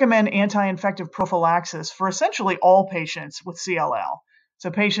we recommend anti-infective prophylaxis for essentially all patients with CLL. So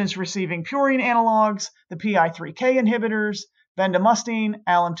patients receiving purine analogs, the PI3K inhibitors, bendamustine,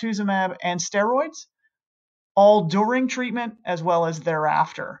 alemtuzumab, and steroids, all during treatment as well as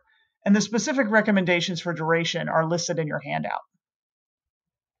thereafter. And the specific recommendations for duration are listed in your handout.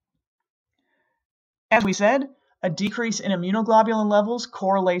 As we said, a decrease in immunoglobulin levels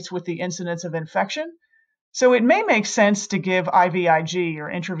correlates with the incidence of infection, so it may make sense to give IVIG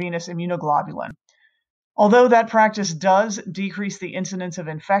or intravenous immunoglobulin. Although that practice does decrease the incidence of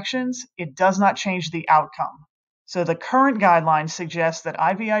infections, it does not change the outcome. So the current guidelines suggest that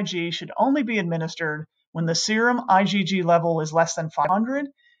IVIG should only be administered when the serum IgG level is less than 500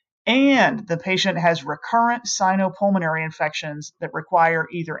 and the patient has recurrent sinopulmonary infections that require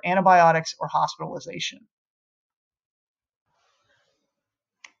either antibiotics or hospitalization.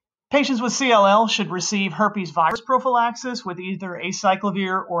 Patients with CLL should receive herpes virus prophylaxis with either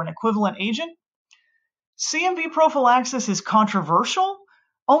acyclovir or an equivalent agent. CMV prophylaxis is controversial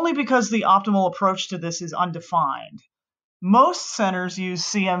only because the optimal approach to this is undefined. Most centers use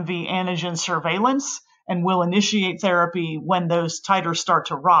CMV antigen surveillance and will initiate therapy when those titers start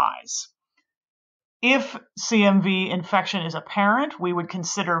to rise. If CMV infection is apparent, we would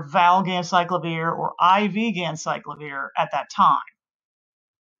consider valganciclovir or IV ganciclovir at that time.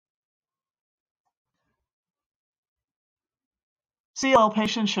 CLL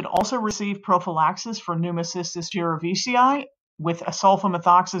patients should also receive prophylaxis for pneumocystis jirovecii with a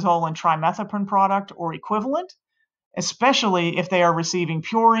sulfamethoxazole and trimethoprim product or equivalent, especially if they are receiving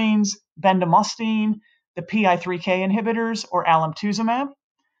purines, bendamustine, the PI3K inhibitors, or alemtuzumab.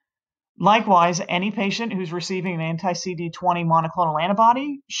 Likewise, any patient who's receiving an anti-CD20 monoclonal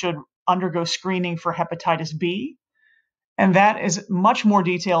antibody should undergo screening for hepatitis B, and that is much more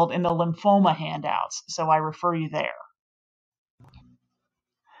detailed in the lymphoma handouts, so I refer you there.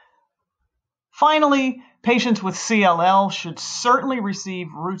 Finally, patients with CLL should certainly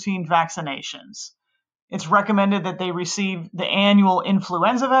receive routine vaccinations. It's recommended that they receive the annual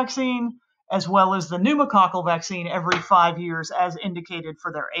influenza vaccine as well as the pneumococcal vaccine every 5 years as indicated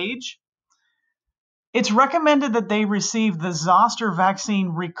for their age. It's recommended that they receive the zoster vaccine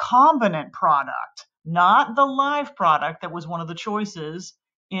recombinant product, not the live product that was one of the choices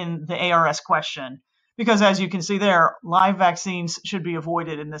in the ARS question, because as you can see there, live vaccines should be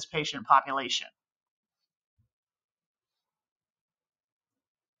avoided in this patient population.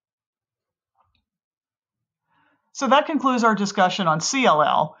 So that concludes our discussion on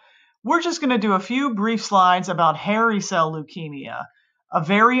CLL. We're just going to do a few brief slides about hairy cell leukemia, a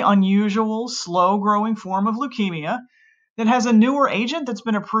very unusual, slow-growing form of leukemia that has a newer agent that's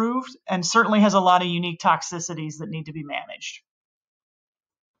been approved and certainly has a lot of unique toxicities that need to be managed.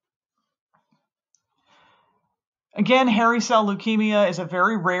 Again, hairy cell leukemia is a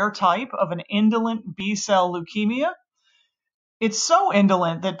very rare type of an indolent B-cell leukemia. It's so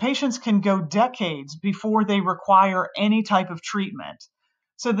indolent that patients can go decades before they require any type of treatment.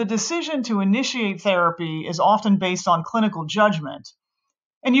 So the decision to initiate therapy is often based on clinical judgment.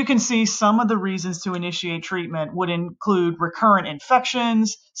 And you can see some of the reasons to initiate treatment would include recurrent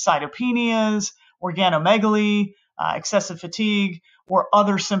infections, cytopenias, organomegaly, excessive fatigue, or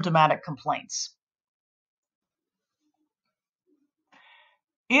other symptomatic complaints.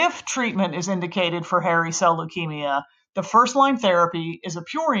 If treatment is indicated for hairy cell leukemia, the first-line therapy is a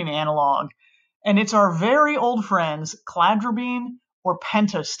purine analog, and it's our very old friends cladribine or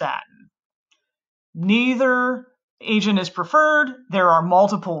pentostatin. Neither agent is preferred. There are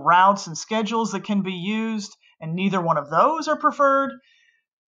multiple routes and schedules that can be used, and neither one of those are preferred.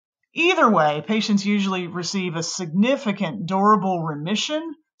 Either way, patients usually receive a significant durable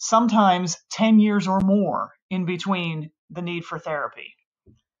remission, sometimes 10 years or more in between the need for therapy.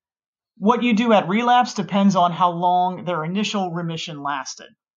 What you do at relapse depends on how long their initial remission lasted.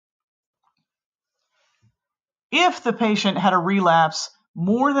 If the patient had a relapse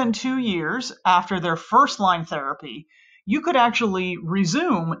more than 2 years after their first-line therapy, you could actually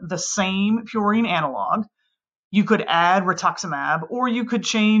resume the same purine analog. You could add rituximab, or you could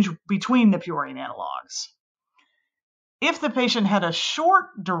change between the purine analogs. If the patient had a short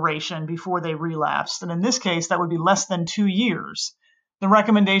duration before they relapsed, and in this case that would be less than 2 years, the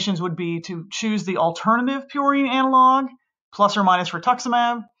recommendations would be to choose the alternative purine analog, plus or minus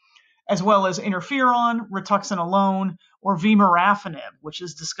rituximab, as well as interferon, Rituxan alone, or vemurafenib, which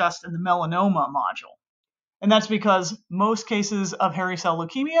is discussed in the melanoma module. And that's because most cases of hairy cell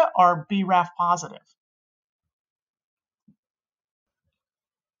leukemia are BRAF positive.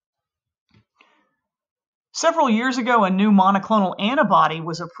 Several years ago, a new monoclonal antibody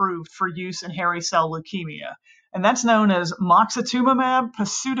was approved for use in hairy cell leukemia, and that's known as moxetumomab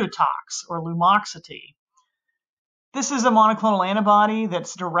pasudotox, or Lumoxiti. This is a monoclonal antibody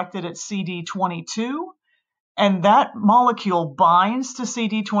that's directed at CD22, and that molecule binds to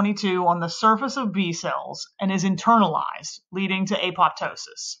CD22 on the surface of B cells and is internalized, leading to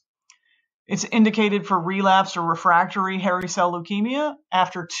apoptosis. It's indicated for relapsed or refractory hairy cell leukemia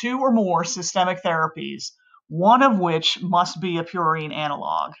after 2 or more systemic therapies, one of which must be a purine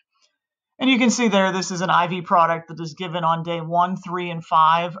analog. And you can see there, this is an IV product that is given on day 1, 3, and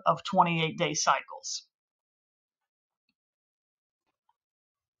 5 of 28-day cycles.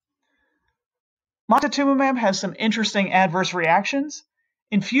 Moxetumomab has some interesting adverse reactions.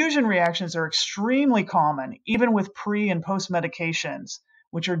 Infusion reactions are extremely common, even with pre- and post-medications,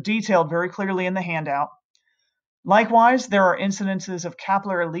 which are detailed very clearly in the handout. Likewise, there are incidences of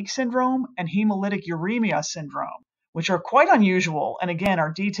capillary leak syndrome and hemolytic uremia syndrome, which are quite unusual and again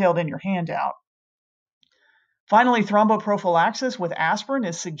are detailed in your handout. Finally, thromboprophylaxis with aspirin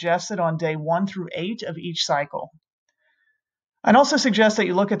is suggested on day 1 through 8 of each cycle. I'd also suggest that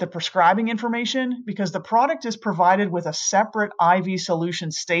you look at the prescribing information because the product is provided with a separate IV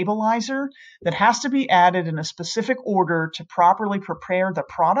solution stabilizer that has to be added in a specific order to properly prepare the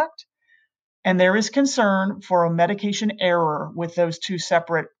product. And there is concern for a medication error with those 2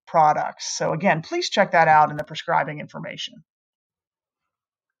 separate products. So again, please check that out in the prescribing information.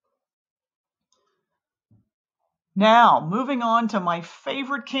 Now, moving on to my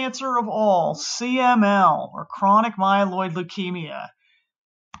favorite cancer of all, CML, or chronic myeloid leukemia.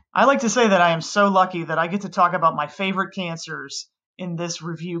 I like to say that I am so lucky that I get to talk about my favorite cancers in this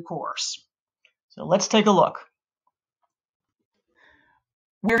review course. So let's take a look.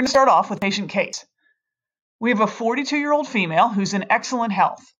 We're going to start off with patient case. We have a 42-year-old female who's in excellent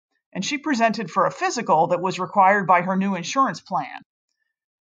health, and she presented for a physical that was required by her new insurance plan.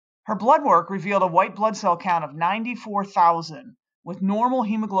 Her blood work revealed a white blood cell count of 94,000 with normal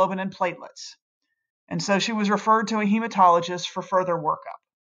hemoglobin and platelets, and so she was referred to a hematologist for further workup.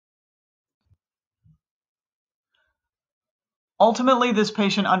 Ultimately, this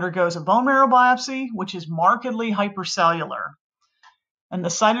patient undergoes a bone marrow biopsy, which is markedly hypercellular. And the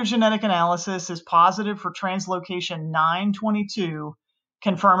cytogenetic analysis is positive for translocation 922,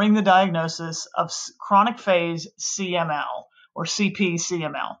 confirming the diagnosis of chronic phase CML, or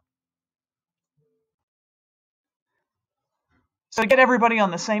CP-CML. So to get everybody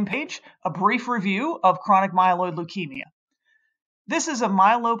on the same page, a brief review of chronic myeloid leukemia. This is a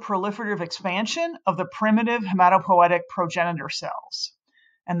myeloproliferative expansion of the primitive hematopoietic progenitor cells.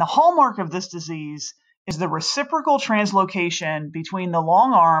 And the hallmark of this disease is the reciprocal translocation between the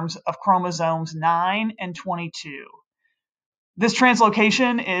long arms of chromosomes 9 and 22. This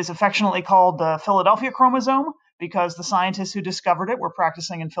translocation is affectionately called the Philadelphia chromosome because the scientists who discovered it were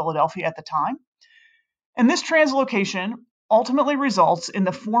practicing in Philadelphia at the time. And this translocation ultimately results in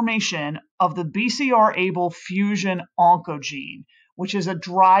the formation of the BCR-ABL fusion oncogene, which is a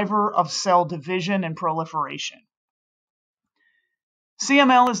driver of cell division and proliferation.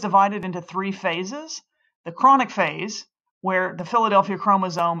 CML is divided into 3 phases. The chronic phase, where the Philadelphia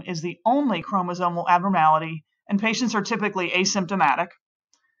chromosome is the only chromosomal abnormality and patients are typically asymptomatic.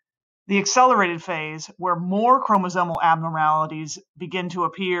 The accelerated phase, where more chromosomal abnormalities begin to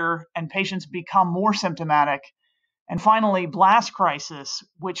appear and patients become more symptomatic. And finally, blast crisis,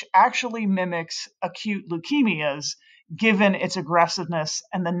 which actually mimics acute leukemias given its aggressiveness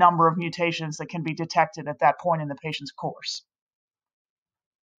and the number of mutations that can be detected at that point in the patient's course.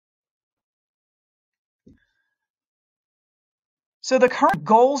 So the current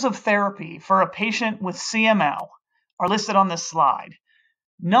goals of therapy for a patient with CML are listed on this slide.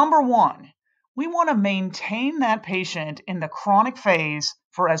 Number 1, we want to maintain that patient in the chronic phase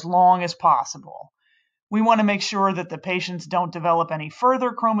for as long as possible. We want to make sure that the patients don't develop any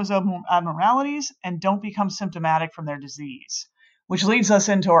further chromosomal abnormalities and don't become symptomatic from their disease, which leads us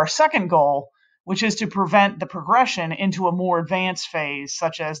into our second goal, which is to prevent the progression into a more advanced phase,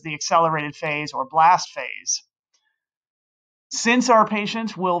 such as the accelerated phase or blast phase. Since our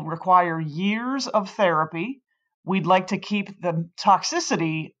patients will require years of therapy, we'd like to keep the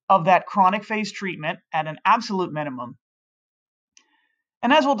toxicity of that chronic phase treatment at an absolute minimum.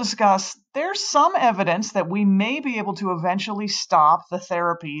 And as we'll discuss, there's some evidence that we may be able to eventually stop the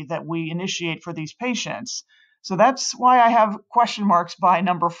therapy that we initiate for these patients. So that's why I have question marks by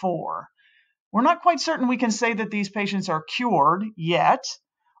number 4. We're not quite certain we can say that these patients are cured yet,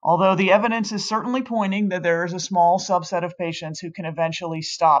 although the evidence is certainly pointing that there is a small subset of patients who can eventually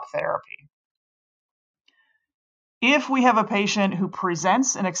stop therapy. If we have a patient who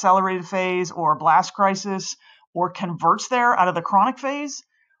presents an accelerated phase or a blast crisis or converts there out of the chronic phase,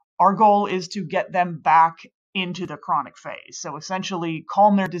 our goal is to get them back into the chronic phase. So essentially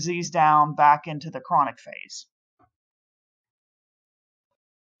calm their disease down back into the chronic phase.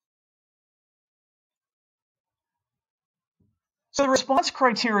 So the response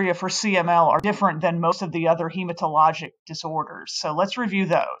criteria for CML are different than most of the other hematologic disorders. So let's review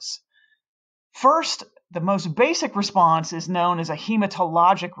those. First, the most basic response is known as a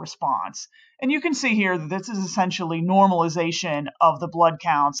hematologic response. And you can see here that this is essentially normalization of the blood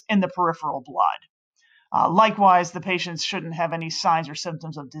counts in the peripheral blood. Likewise, the patients shouldn't have any signs or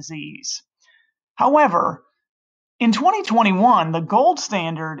symptoms of disease. However, in 2021, the gold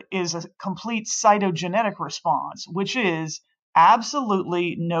standard is a complete cytogenetic response, which is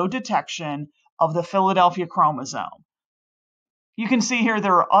absolutely no detection of the Philadelphia chromosome. You can see here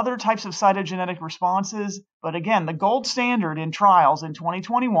there are other types of cytogenetic responses, but again, the gold standard in trials in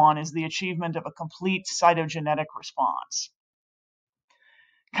 2021 is the achievement of a complete cytogenetic response.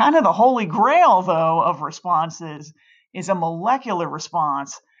 Kind of the holy grail, though, of responses is a molecular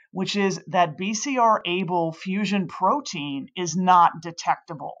response, which is that BCR-ABL fusion protein is not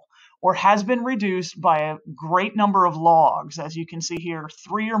detectable or has been reduced by a great number of logs. As you can see here,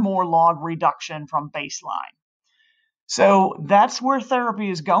 3 or more log reduction from baseline. So that's where therapy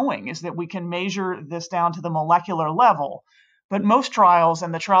is going, is that we can measure this down to the molecular level. But most trials,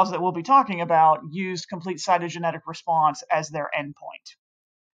 and the trials that we'll be talking about, use complete cytogenetic response as their endpoint.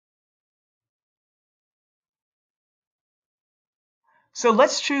 So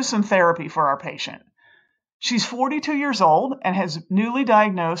let's choose some therapy for our patient. She's 42 years old and has newly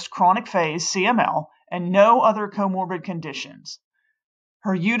diagnosed chronic phase CML and no other comorbid conditions.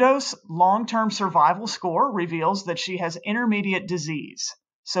 Her UDOS long-term survival score reveals that she has intermediate disease.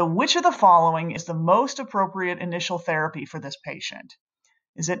 So which of the following is the most appropriate initial therapy for this patient?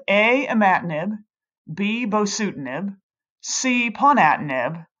 Is it A, imatinib, B, bosutinib, C,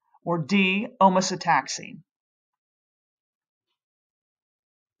 ponatinib, or D, omacitaxine?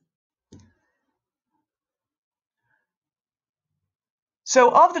 So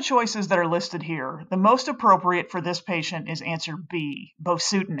of the choices that are listed here, the most appropriate for this patient is answer B,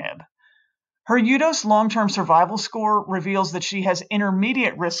 bosutinib. Her UDOS long-term survival score reveals that she has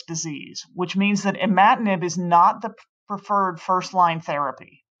intermediate risk disease, which means that imatinib is not the preferred first-line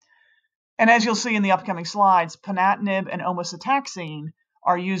therapy. And as you'll see in the upcoming slides, ponatinib and omacitaxine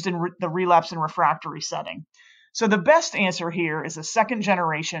are used in the relapse and refractory setting. So the best answer here is a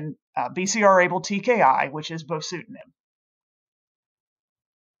second-generation BCR-ABL TKI, which is bosutinib.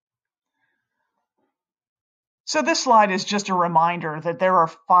 So this slide is just a reminder that there are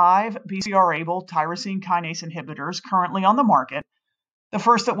 5 BCR-ABL tyrosine kinase inhibitors currently on the market. The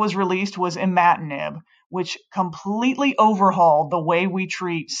first that was released was imatinib, which completely overhauled the way we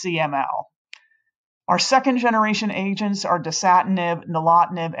treat CML. Our second-generation agents are dasatinib,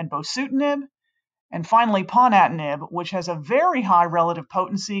 nilotinib, and bosutinib. And finally, ponatinib, which has a very high relative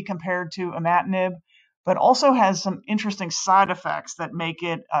potency compared to imatinib, but also has some interesting side effects that make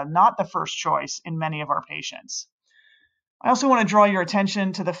it not the first choice in many of our patients. I also want to draw your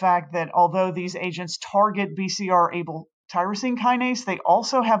attention to the fact that although these agents target BCR-ABL tyrosine kinase, they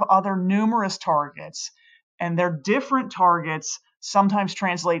also have other numerous targets, and their different targets sometimes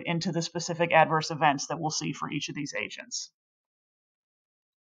translate into the specific adverse events that we'll see for each of these agents.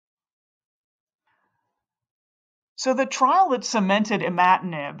 So the trial that cemented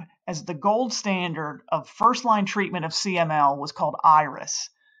imatinib as the gold standard of first-line treatment of CML was called IRIS.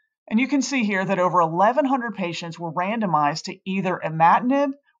 And you can see here that over 1,100 patients were randomized to either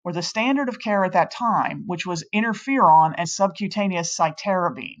imatinib or the standard of care at that time, which was interferon and subcutaneous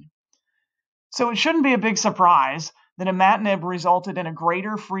cytarabine. So it shouldn't be a big surprise that imatinib resulted in a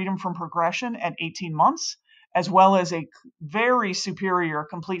greater freedom from progression at 18 months, as well as a very superior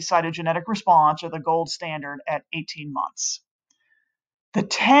complete cytogenetic response, or the gold standard, at 18 months. The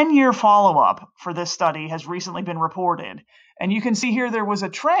 10-year follow-up for this study has recently been reported, and you can see here there was a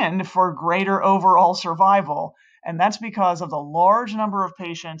trend for greater overall survival, and that's because of the large number of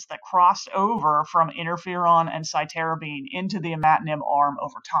patients that crossed over from interferon and cytarabine into the imatinib arm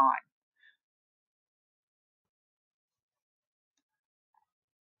over time.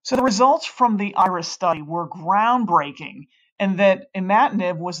 So the results from the IRIS study were groundbreaking in that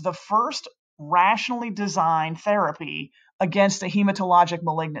imatinib was the first rationally designed therapy against a hematologic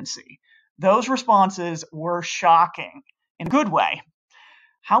malignancy. Those responses were shocking in a good way.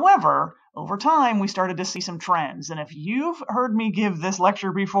 However, over time, we started to see some trends. And if you've heard me give this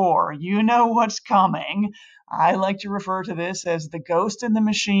lecture before, you know what's coming. I like to refer to this as the ghost in the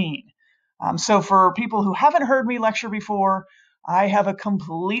machine. So for people who haven't heard me lecture before, I have a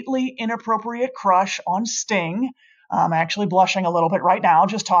completely inappropriate crush on Sting. I'm actually blushing a little bit right now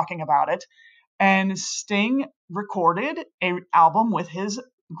just talking about it. And Sting recorded an album with his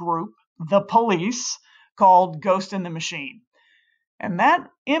group, The Police, called Ghost in the Machine. And that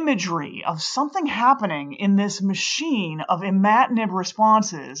imagery of something happening in this machine of imatinib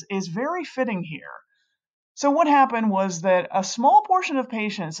responses is very fitting here. So what happened was that a small portion of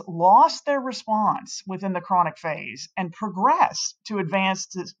patients lost their response within the chronic phase and progressed to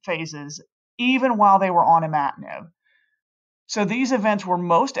advanced phases even while they were on imatinib. So these events were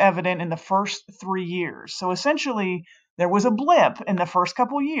most evident in the first 3 years. So essentially, there was a blip in the first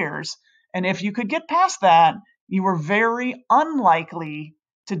couple years, and if you could get past that, you were very unlikely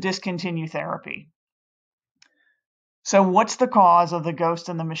to discontinue therapy. So what's the cause of the ghost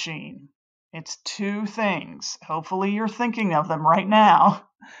in the machine? It's 2 things. Hopefully you're thinking of them right now.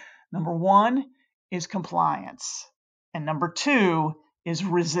 Number 1 is compliance, and number 2 is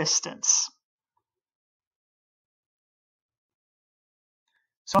resistance.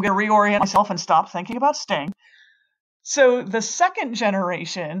 So I'm going to reorient myself and stop thinking about Sting. So the second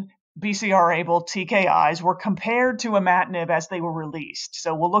generation BCR-ABL TKIs were compared to imatinib as they were released.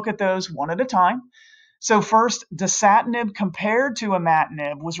 So we'll look at those one at a time. So first, dasatinib compared to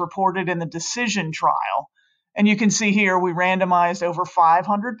imatinib was reported in the Decision trial. And you can see here we randomized over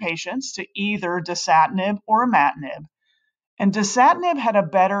 500 patients to either dasatinib or imatinib. And dasatinib had a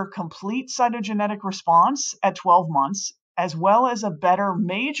better complete cytogenetic response at 12 months, as well as a better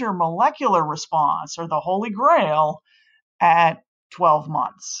major molecular response, or the Holy Grail, at 12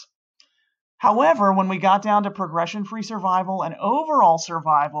 months. However, when we got down to progression-free survival and overall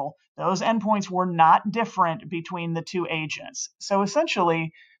survival, those endpoints were not different between the 2 agents. So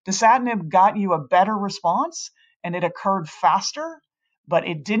essentially, dasatinib got you a better response, and it occurred faster, but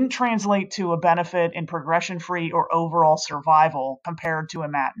it didn't translate to a benefit in progression-free or overall survival compared to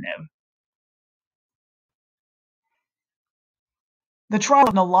imatinib. The trial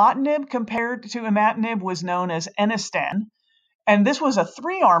of nilotinib compared to imatinib was known as Enistan, and this was a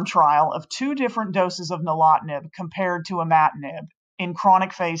 3-arm trial of 2 different doses of nilotinib compared to imatinib in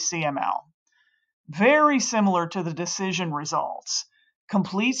chronic phase CML. Very similar to the Decision results.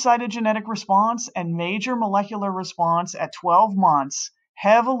 Complete cytogenetic response and major molecular response at 12 months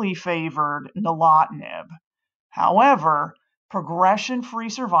heavily favored nilotinib. However, progression-free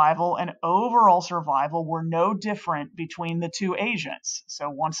survival and overall survival were no different between the 2 agents. So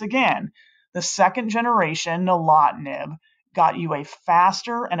once again, the second generation nilotinib got you a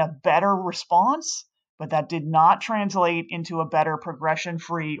faster and a better response, but that did not translate into a better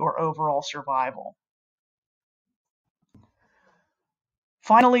progression-free or overall survival.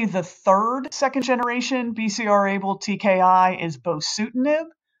 Finally, the third second-generation BCR-ABL TKI is bosutinib,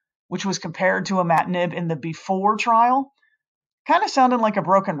 which was compared to imatinib in the BEFORE trial. Kind of sounding like a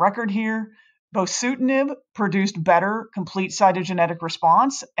broken record here. Bosutinib produced better complete cytogenetic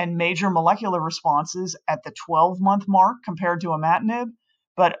response and major molecular responses at the 12-month mark compared to imatinib,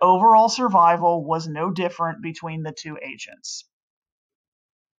 but overall survival was no different between the 2 agents.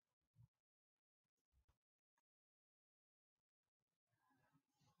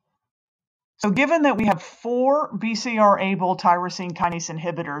 So given that we have 4 BCR-ABL tyrosine kinase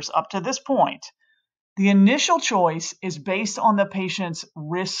inhibitors up to this point, the initial choice is based on the patient's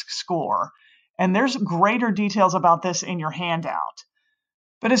risk score, and there's greater details about this in your handout.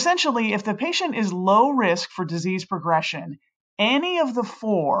 But essentially, if the patient is low risk for disease progression, any of the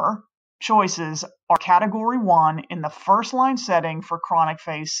 4 choices are category 1 in the first-line setting for chronic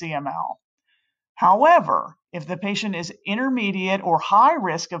phase CML. However, if the patient is intermediate or high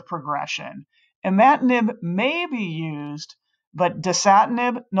risk of progression, imatinib may be used, but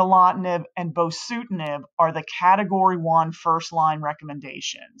dasatinib, nilotinib, and bosutinib are the category 1 first-line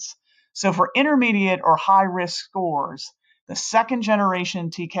recommendations. So for intermediate or high-risk scores, the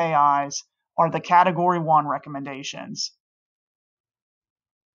second-generation TKIs are the category 1 recommendations.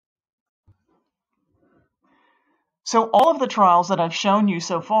 So all of the trials that I've shown you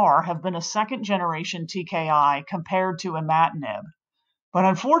so far have been a second-generation TKI compared to imatinib. But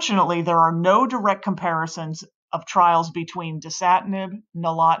unfortunately, there are no direct comparisons of trials between dasatinib,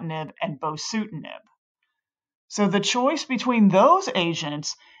 nilotinib, and bosutinib. So the choice between those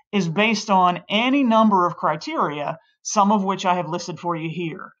agents is based on any number of criteria, some of which I have listed for you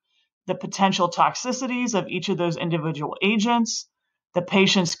here. The potential toxicities of each of those individual agents, the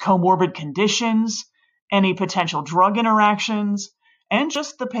patient's comorbid conditions, any potential drug interactions, and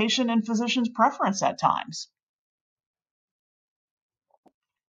just the patient and physician's preference at times.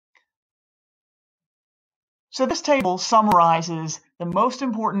 So this table summarizes the most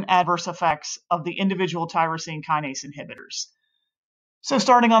important adverse effects of the individual tyrosine kinase inhibitors. So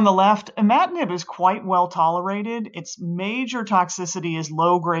starting on the left, imatinib is quite well tolerated. Its major toxicity is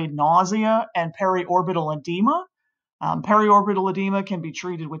low-grade nausea and periorbital edema. Periorbital edema can be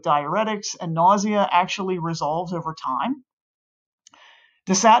treated with diuretics, and nausea actually resolves over time.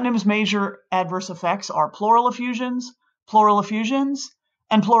 Dasatinib's major adverse effects are pleural effusions,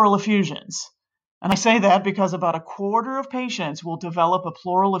 and pleural effusions. And I say that because about a quarter of patients will develop a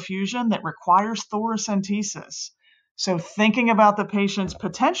pleural effusion that requires thoracentesis. So thinking about the patient's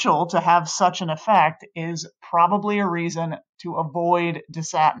potential to have such an effect is probably a reason to avoid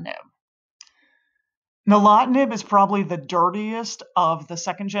dasatinib. Nilotinib is probably the dirtiest of the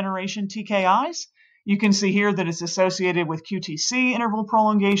second-generation TKIs. You can see here that it's associated with QTc interval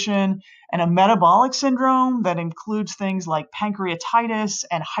prolongation and a metabolic syndrome that includes things like pancreatitis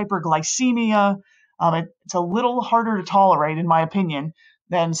and hyperglycemia. It's a little harder to tolerate, in my opinion,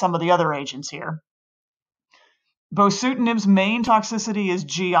 than some of the other agents here. Bosutinib's main toxicity is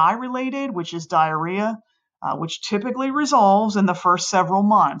GI-related, which is diarrhea, which typically resolves in the first several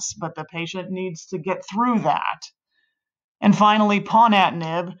months, but the patient needs to get through that. And finally,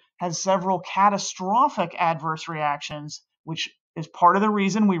 ponatinib has several catastrophic adverse reactions, which is part of the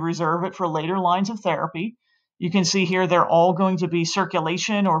reason we reserve it for later lines of therapy. You can see here they're all going to be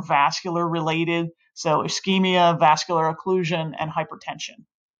circulation or vascular related, so ischemia, vascular occlusion, and hypertension.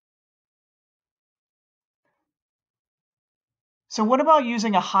 So what about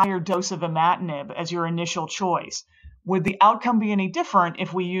using a higher dose of imatinib as your initial choice? Would the outcome be any different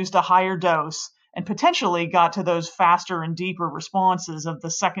if we used a higher dose and potentially got to those faster and deeper responses of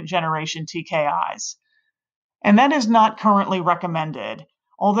the second-generation TKIs? And that is not currently recommended.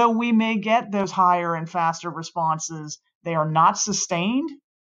 Although we may get those higher and faster responses, they are not sustained,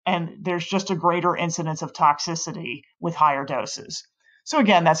 and there's just a greater incidence of toxicity with higher doses. So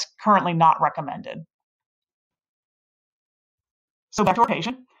again, that's currently not recommended. So back to our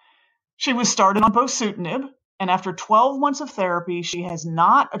patient. She was started on bosutinib, and after 12 months of therapy, she has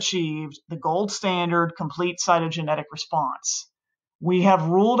not achieved the gold standard complete cytogenetic response. We have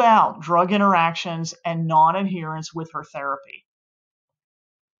ruled out drug interactions and non-adherence with her therapy.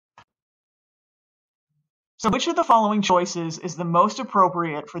 So which of the following choices is the most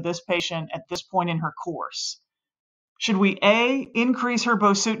appropriate for this patient at this point in her course? Should we A, increase her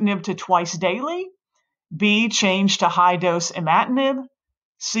bosutinib to twice daily, B, change to high-dose imatinib,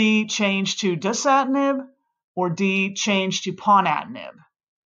 C, change to dasatinib, or D, change to ponatinib?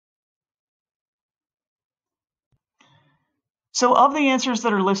 So of the answers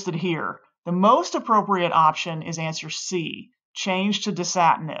that are listed here, the most appropriate option is answer C, change to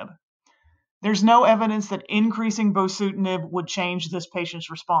dasatinib. There's no evidence that increasing bosutinib would change this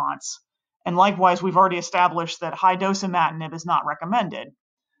patient's response. And likewise, we've already established that high-dose imatinib is not recommended.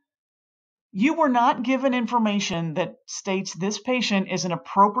 You were not given information that states this patient is an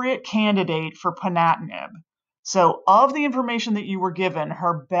appropriate candidate for ponatinib. So of the information that you were given,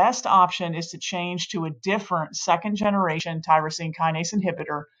 her best option is to change to a different second-generation tyrosine kinase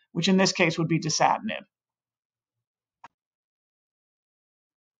inhibitor, which in this case would be dasatinib.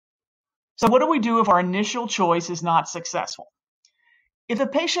 So what do we do if our initial choice is not successful? If a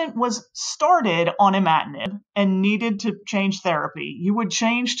patient was started on imatinib and needed to change therapy, you would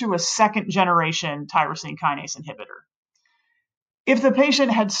change to a second-generation tyrosine kinase inhibitor. If the patient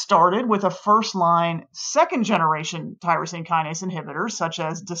had started with a first-line second-generation tyrosine kinase inhibitor, such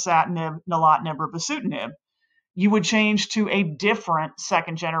as dasatinib, nilotinib, or bosutinib, you would change to a different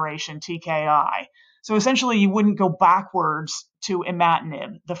second-generation TKI. So essentially, you wouldn't go backwards to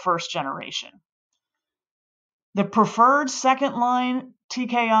imatinib, the first generation. The preferred second-line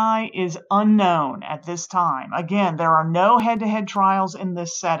TKI is unknown at this time. Again, there are no head-to-head trials in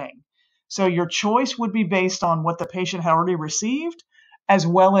this setting. So your choice would be based on what the patient had already received, as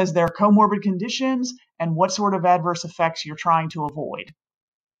well as their comorbid conditions and what sort of adverse effects you're trying to avoid.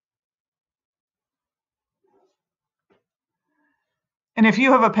 And if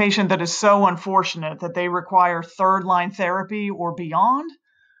you have a patient that is so unfortunate that they require third-line therapy or beyond,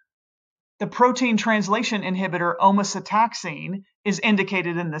 the protein translation inhibitor omacitaxine is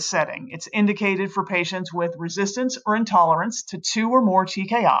indicated in this setting. It's indicated for patients with resistance or intolerance to 2 or more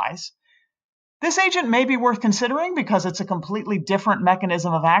TKIs. This agent may be worth considering because it's a completely different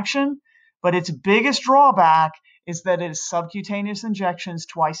mechanism of action, but its biggest drawback is that it is subcutaneous injections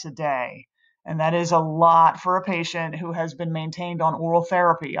twice a day. And that is a lot for a patient who has been maintained on oral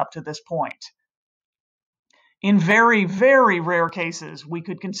therapy up to this point. In very, very rare cases, we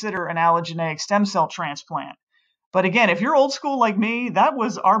could consider an allogeneic stem cell transplant. But again, if you're old school like me, that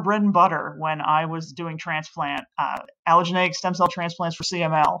was our bread and butter when I was doing allogeneic stem cell transplants for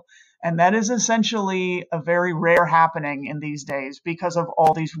CML. And that is essentially a very rare happening in these days because of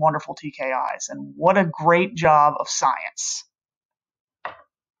all these wonderful TKIs. And what a great job of science.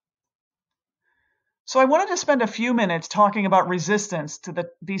 So I wanted to spend a few minutes talking about resistance to the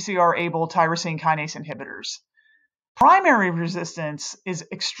BCR-ABL tyrosine kinase inhibitors. Primary resistance is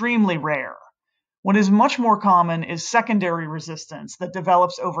extremely rare. What is much more common is secondary resistance that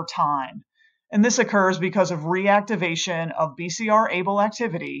develops over time. And this occurs because of reactivation of BCR-ABL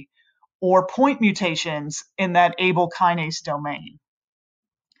activity or point mutations in that ABL kinase domain.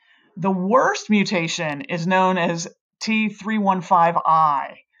 The worst mutation is known as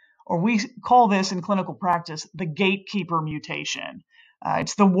T315I, or we call this in clinical practice the gatekeeper mutation.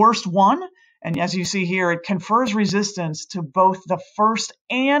 It's the worst one, and as you see here, it confers resistance to both the first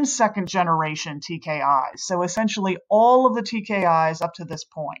and second generation TKIs, so essentially all of the TKIs up to this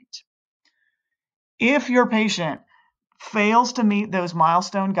point. If your patient fails to meet those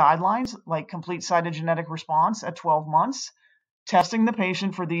milestone guidelines, like complete cytogenetic response at 12 months, testing the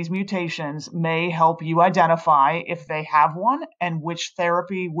patient for these mutations may help you identify if they have one and which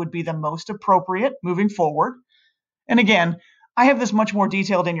therapy would be the most appropriate moving forward. And again, I have this much more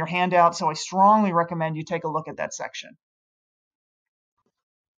detailed in your handout, so I strongly recommend you take a look at that section.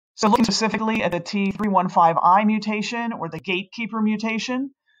 So looking specifically at the T315I mutation or the gatekeeper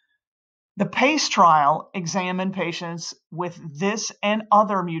mutation, the PACE trial examined patients with this and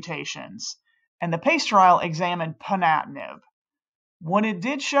other mutations, and the PACE trial examined ponatinib. What it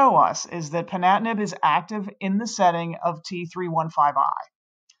did show us is that ponatinib is active in the setting of T315I.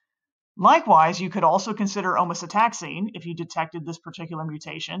 Likewise, you could also consider omacitaxine if you detected this particular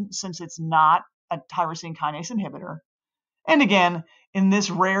mutation, since it's not a tyrosine kinase inhibitor. And again, in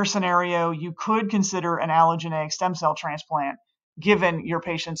this rare scenario, you could consider an allogeneic stem cell transplant given your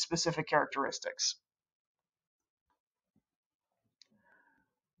patient's specific characteristics.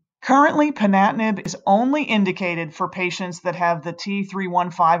 Currently, ponatinib is only indicated for patients that have the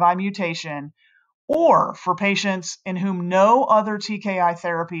T315I mutation or for patients in whom no other TKI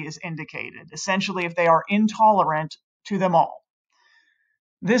therapy is indicated, essentially if they are intolerant to them all.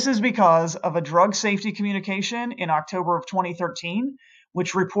 This is because of a drug safety communication in October of 2013,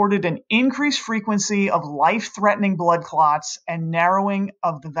 which reported an increased frequency of life-threatening blood clots and narrowing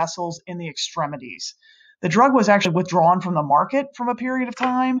of the vessels in the extremities. The drug was actually withdrawn from the market from a period of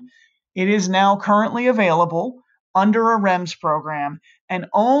time. It is now currently available under a REMS program and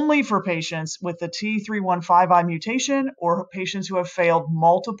only for patients with the T315I mutation or patients who have failed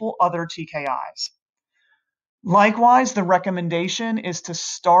multiple other TKIs. Likewise, the recommendation is to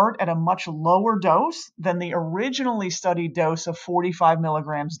start at a much lower dose than the originally studied dose of 45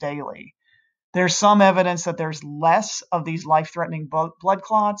 milligrams daily. There's some evidence that there's less of these life-threatening blood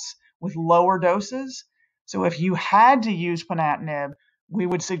clots with lower doses. So if you had to use ponatinib, we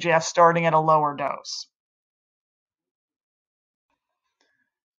would suggest starting at a lower dose.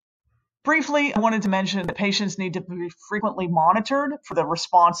 Briefly, I wanted to mention that patients need to be frequently monitored for the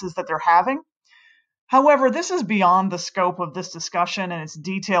responses that they're having. However, this is beyond the scope of this discussion, and it's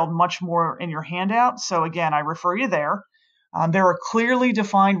detailed much more in your handout. So again, I refer you there. There are clearly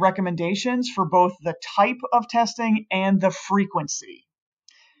defined recommendations for both the type of testing and the frequency.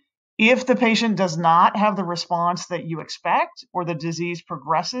 If the patient does not have the response that you expect or the disease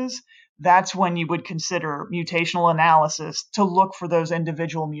progresses, that's when you would consider mutational analysis to look for those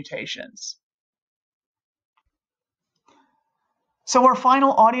individual mutations. So our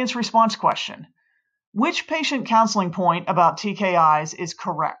final audience response question. Which patient counseling point about TKIs is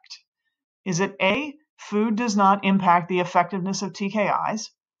correct? Is it A, food does not impact the effectiveness of TKIs?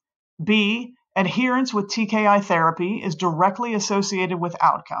 B, adherence with TKI therapy is directly associated with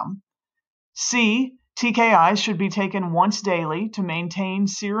outcome? C, TKIs should be taken once daily to maintain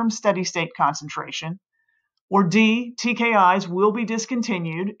serum steady-state concentration? Or D, TKIs will be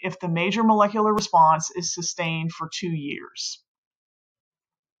discontinued if the major molecular response is sustained for 2 years?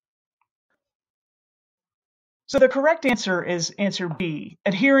 So the correct answer is answer B.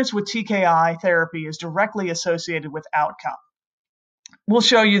 Adherence with TKI therapy is directly associated with outcome. We'll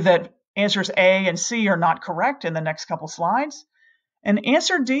show you that answers A and C are not correct in the next couple slides. And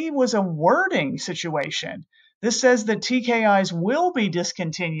answer D was a wording situation. This says that TKIs will be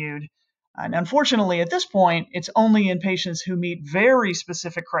discontinued. And unfortunately, at this point, it's only in patients who meet very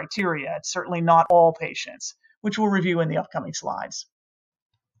specific criteria. It's certainly not all patients, which we'll review in the upcoming slides.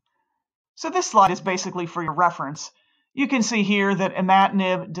 So this slide is basically for your reference. You can see here that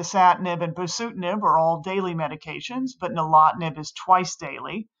imatinib, dasatinib, and bosutinib are all daily medications, but nilotinib is twice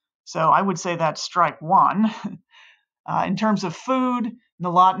daily. So I would say that's strike one. In terms of food,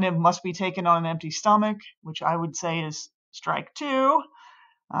 nilotinib must be taken on an empty stomach, which I would say is strike two.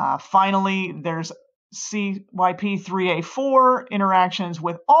 Finally, there's CYP3A4 interactions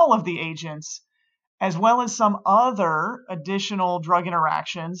with all of the agents, as well as some other additional drug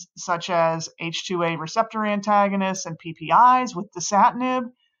interactions, such as H2A receptor antagonists and PPIs with dasatinib,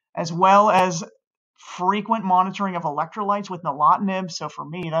 as well as frequent monitoring of electrolytes with nilotinib. So for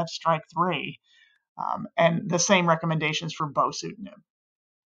me, that's strike three. And the same recommendations for bosutinib.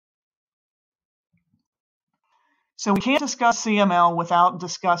 So we can't discuss CML without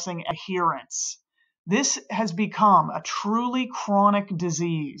discussing adherence. This has become a truly chronic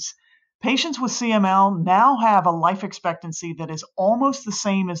disease. Patients with CML now have a life expectancy that is almost the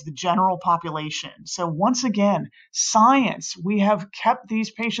same as the general population. So once again, science, we have kept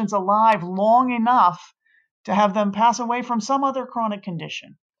these patients alive long enough to have them pass away from some other chronic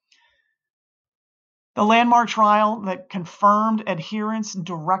condition. The landmark trial that confirmed adherence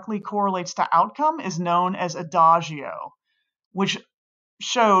directly correlates to outcome is known as Adagio, which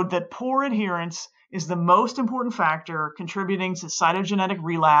showed that poor adherence is the most important factor contributing to cytogenetic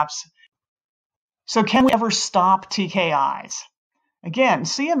relapse. So can we ever stop TKIs? Again,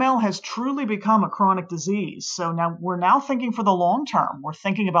 CML has truly become a chronic disease. So now we're thinking for the long term. We're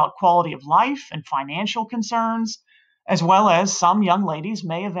thinking about quality of life and financial concerns, as well as some young ladies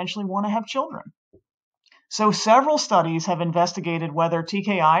may eventually want to have children. So several studies have investigated whether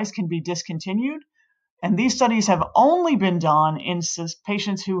TKIs can be discontinued, and these studies have only been done in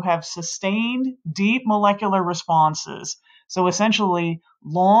patients who have sustained deep molecular responses, so essentially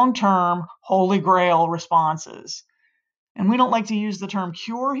long-term holy grail responses. And we don't like to use the term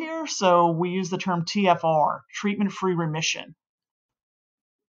cure here, so we use the term TFR, treatment-free remission.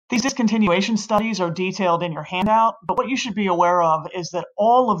 These discontinuation studies are detailed in your handout, but what you should be aware of is that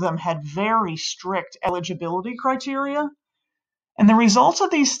all of them had very strict eligibility criteria. And the results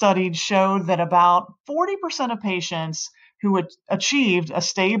of these studies showed that about 40% of patients who had achieved a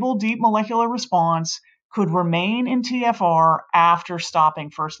stable deep molecular response could remain in TFR after stopping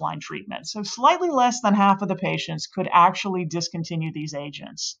first-line treatment. So slightly less than half of the patients could actually discontinue these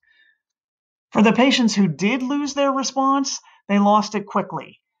agents. For the patients who did lose their response, they lost it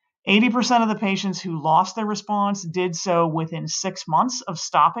quickly. 80% of the patients who lost their response did so within 6 months of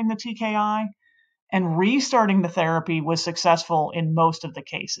stopping the TKI, and restarting the therapy was successful in most of the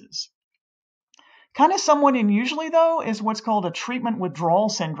cases. Kind of somewhat unusually, though, is what's called a treatment withdrawal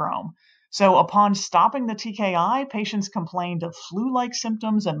syndrome. So upon stopping the TKI, patients complained of flu-like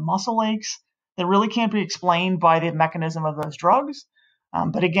symptoms and muscle aches that really can't be explained by the mechanism of those drugs,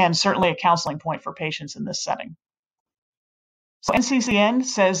 but again, certainly a counseling point for patients in this setting. So NCCN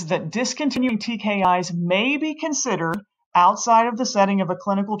says that discontinuing TKIs may be considered outside of the setting of a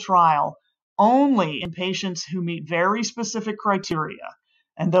clinical trial only in patients who meet very specific criteria.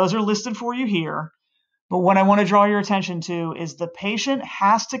 And those are listed for you here. But what I want to draw your attention to is the patient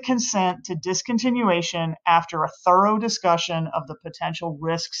has to consent to discontinuation after a thorough discussion of the potential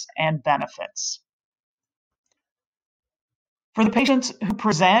risks and benefits. For the patients who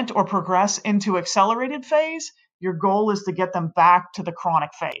present or progress into accelerated phase, your goal is to get them back to the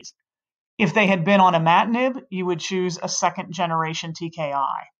chronic phase. If they had been on imatinib, you would choose a second-generation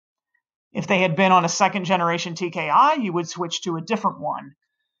TKI. If they had been on a second-generation TKI, you would switch to a different one.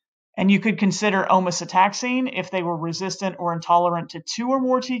 And you could consider omacitaxine if they were resistant or intolerant to 2 or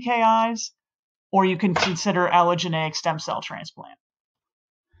more TKIs, or you can consider allogeneic stem cell transplant.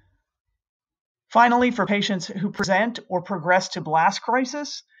 Finally, for patients who present or progress to blast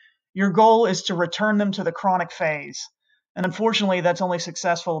crisis, your goal is to return them to the chronic phase. And unfortunately, that's only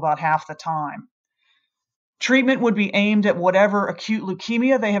successful about half the time. Treatment would be aimed at whatever acute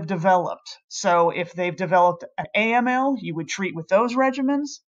leukemia they have developed. So if they've developed an AML, you would treat with those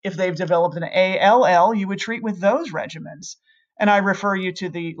regimens. If they've developed an ALL, you would treat with those regimens. And I refer you to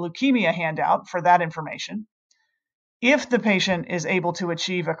the leukemia handout for that information. If the patient is able to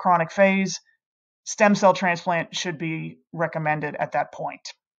achieve a chronic phase, stem cell transplant should be recommended at that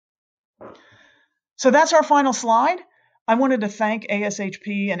point. So that's our final slide. I wanted to thank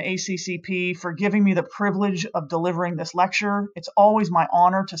ASHP and ACCP for giving me the privilege of delivering this lecture. It's always my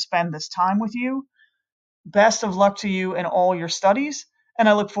honor to spend this time with you. Best of luck to you in all your studies, and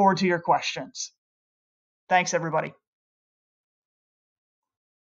I look forward to your questions. Thanks, everybody.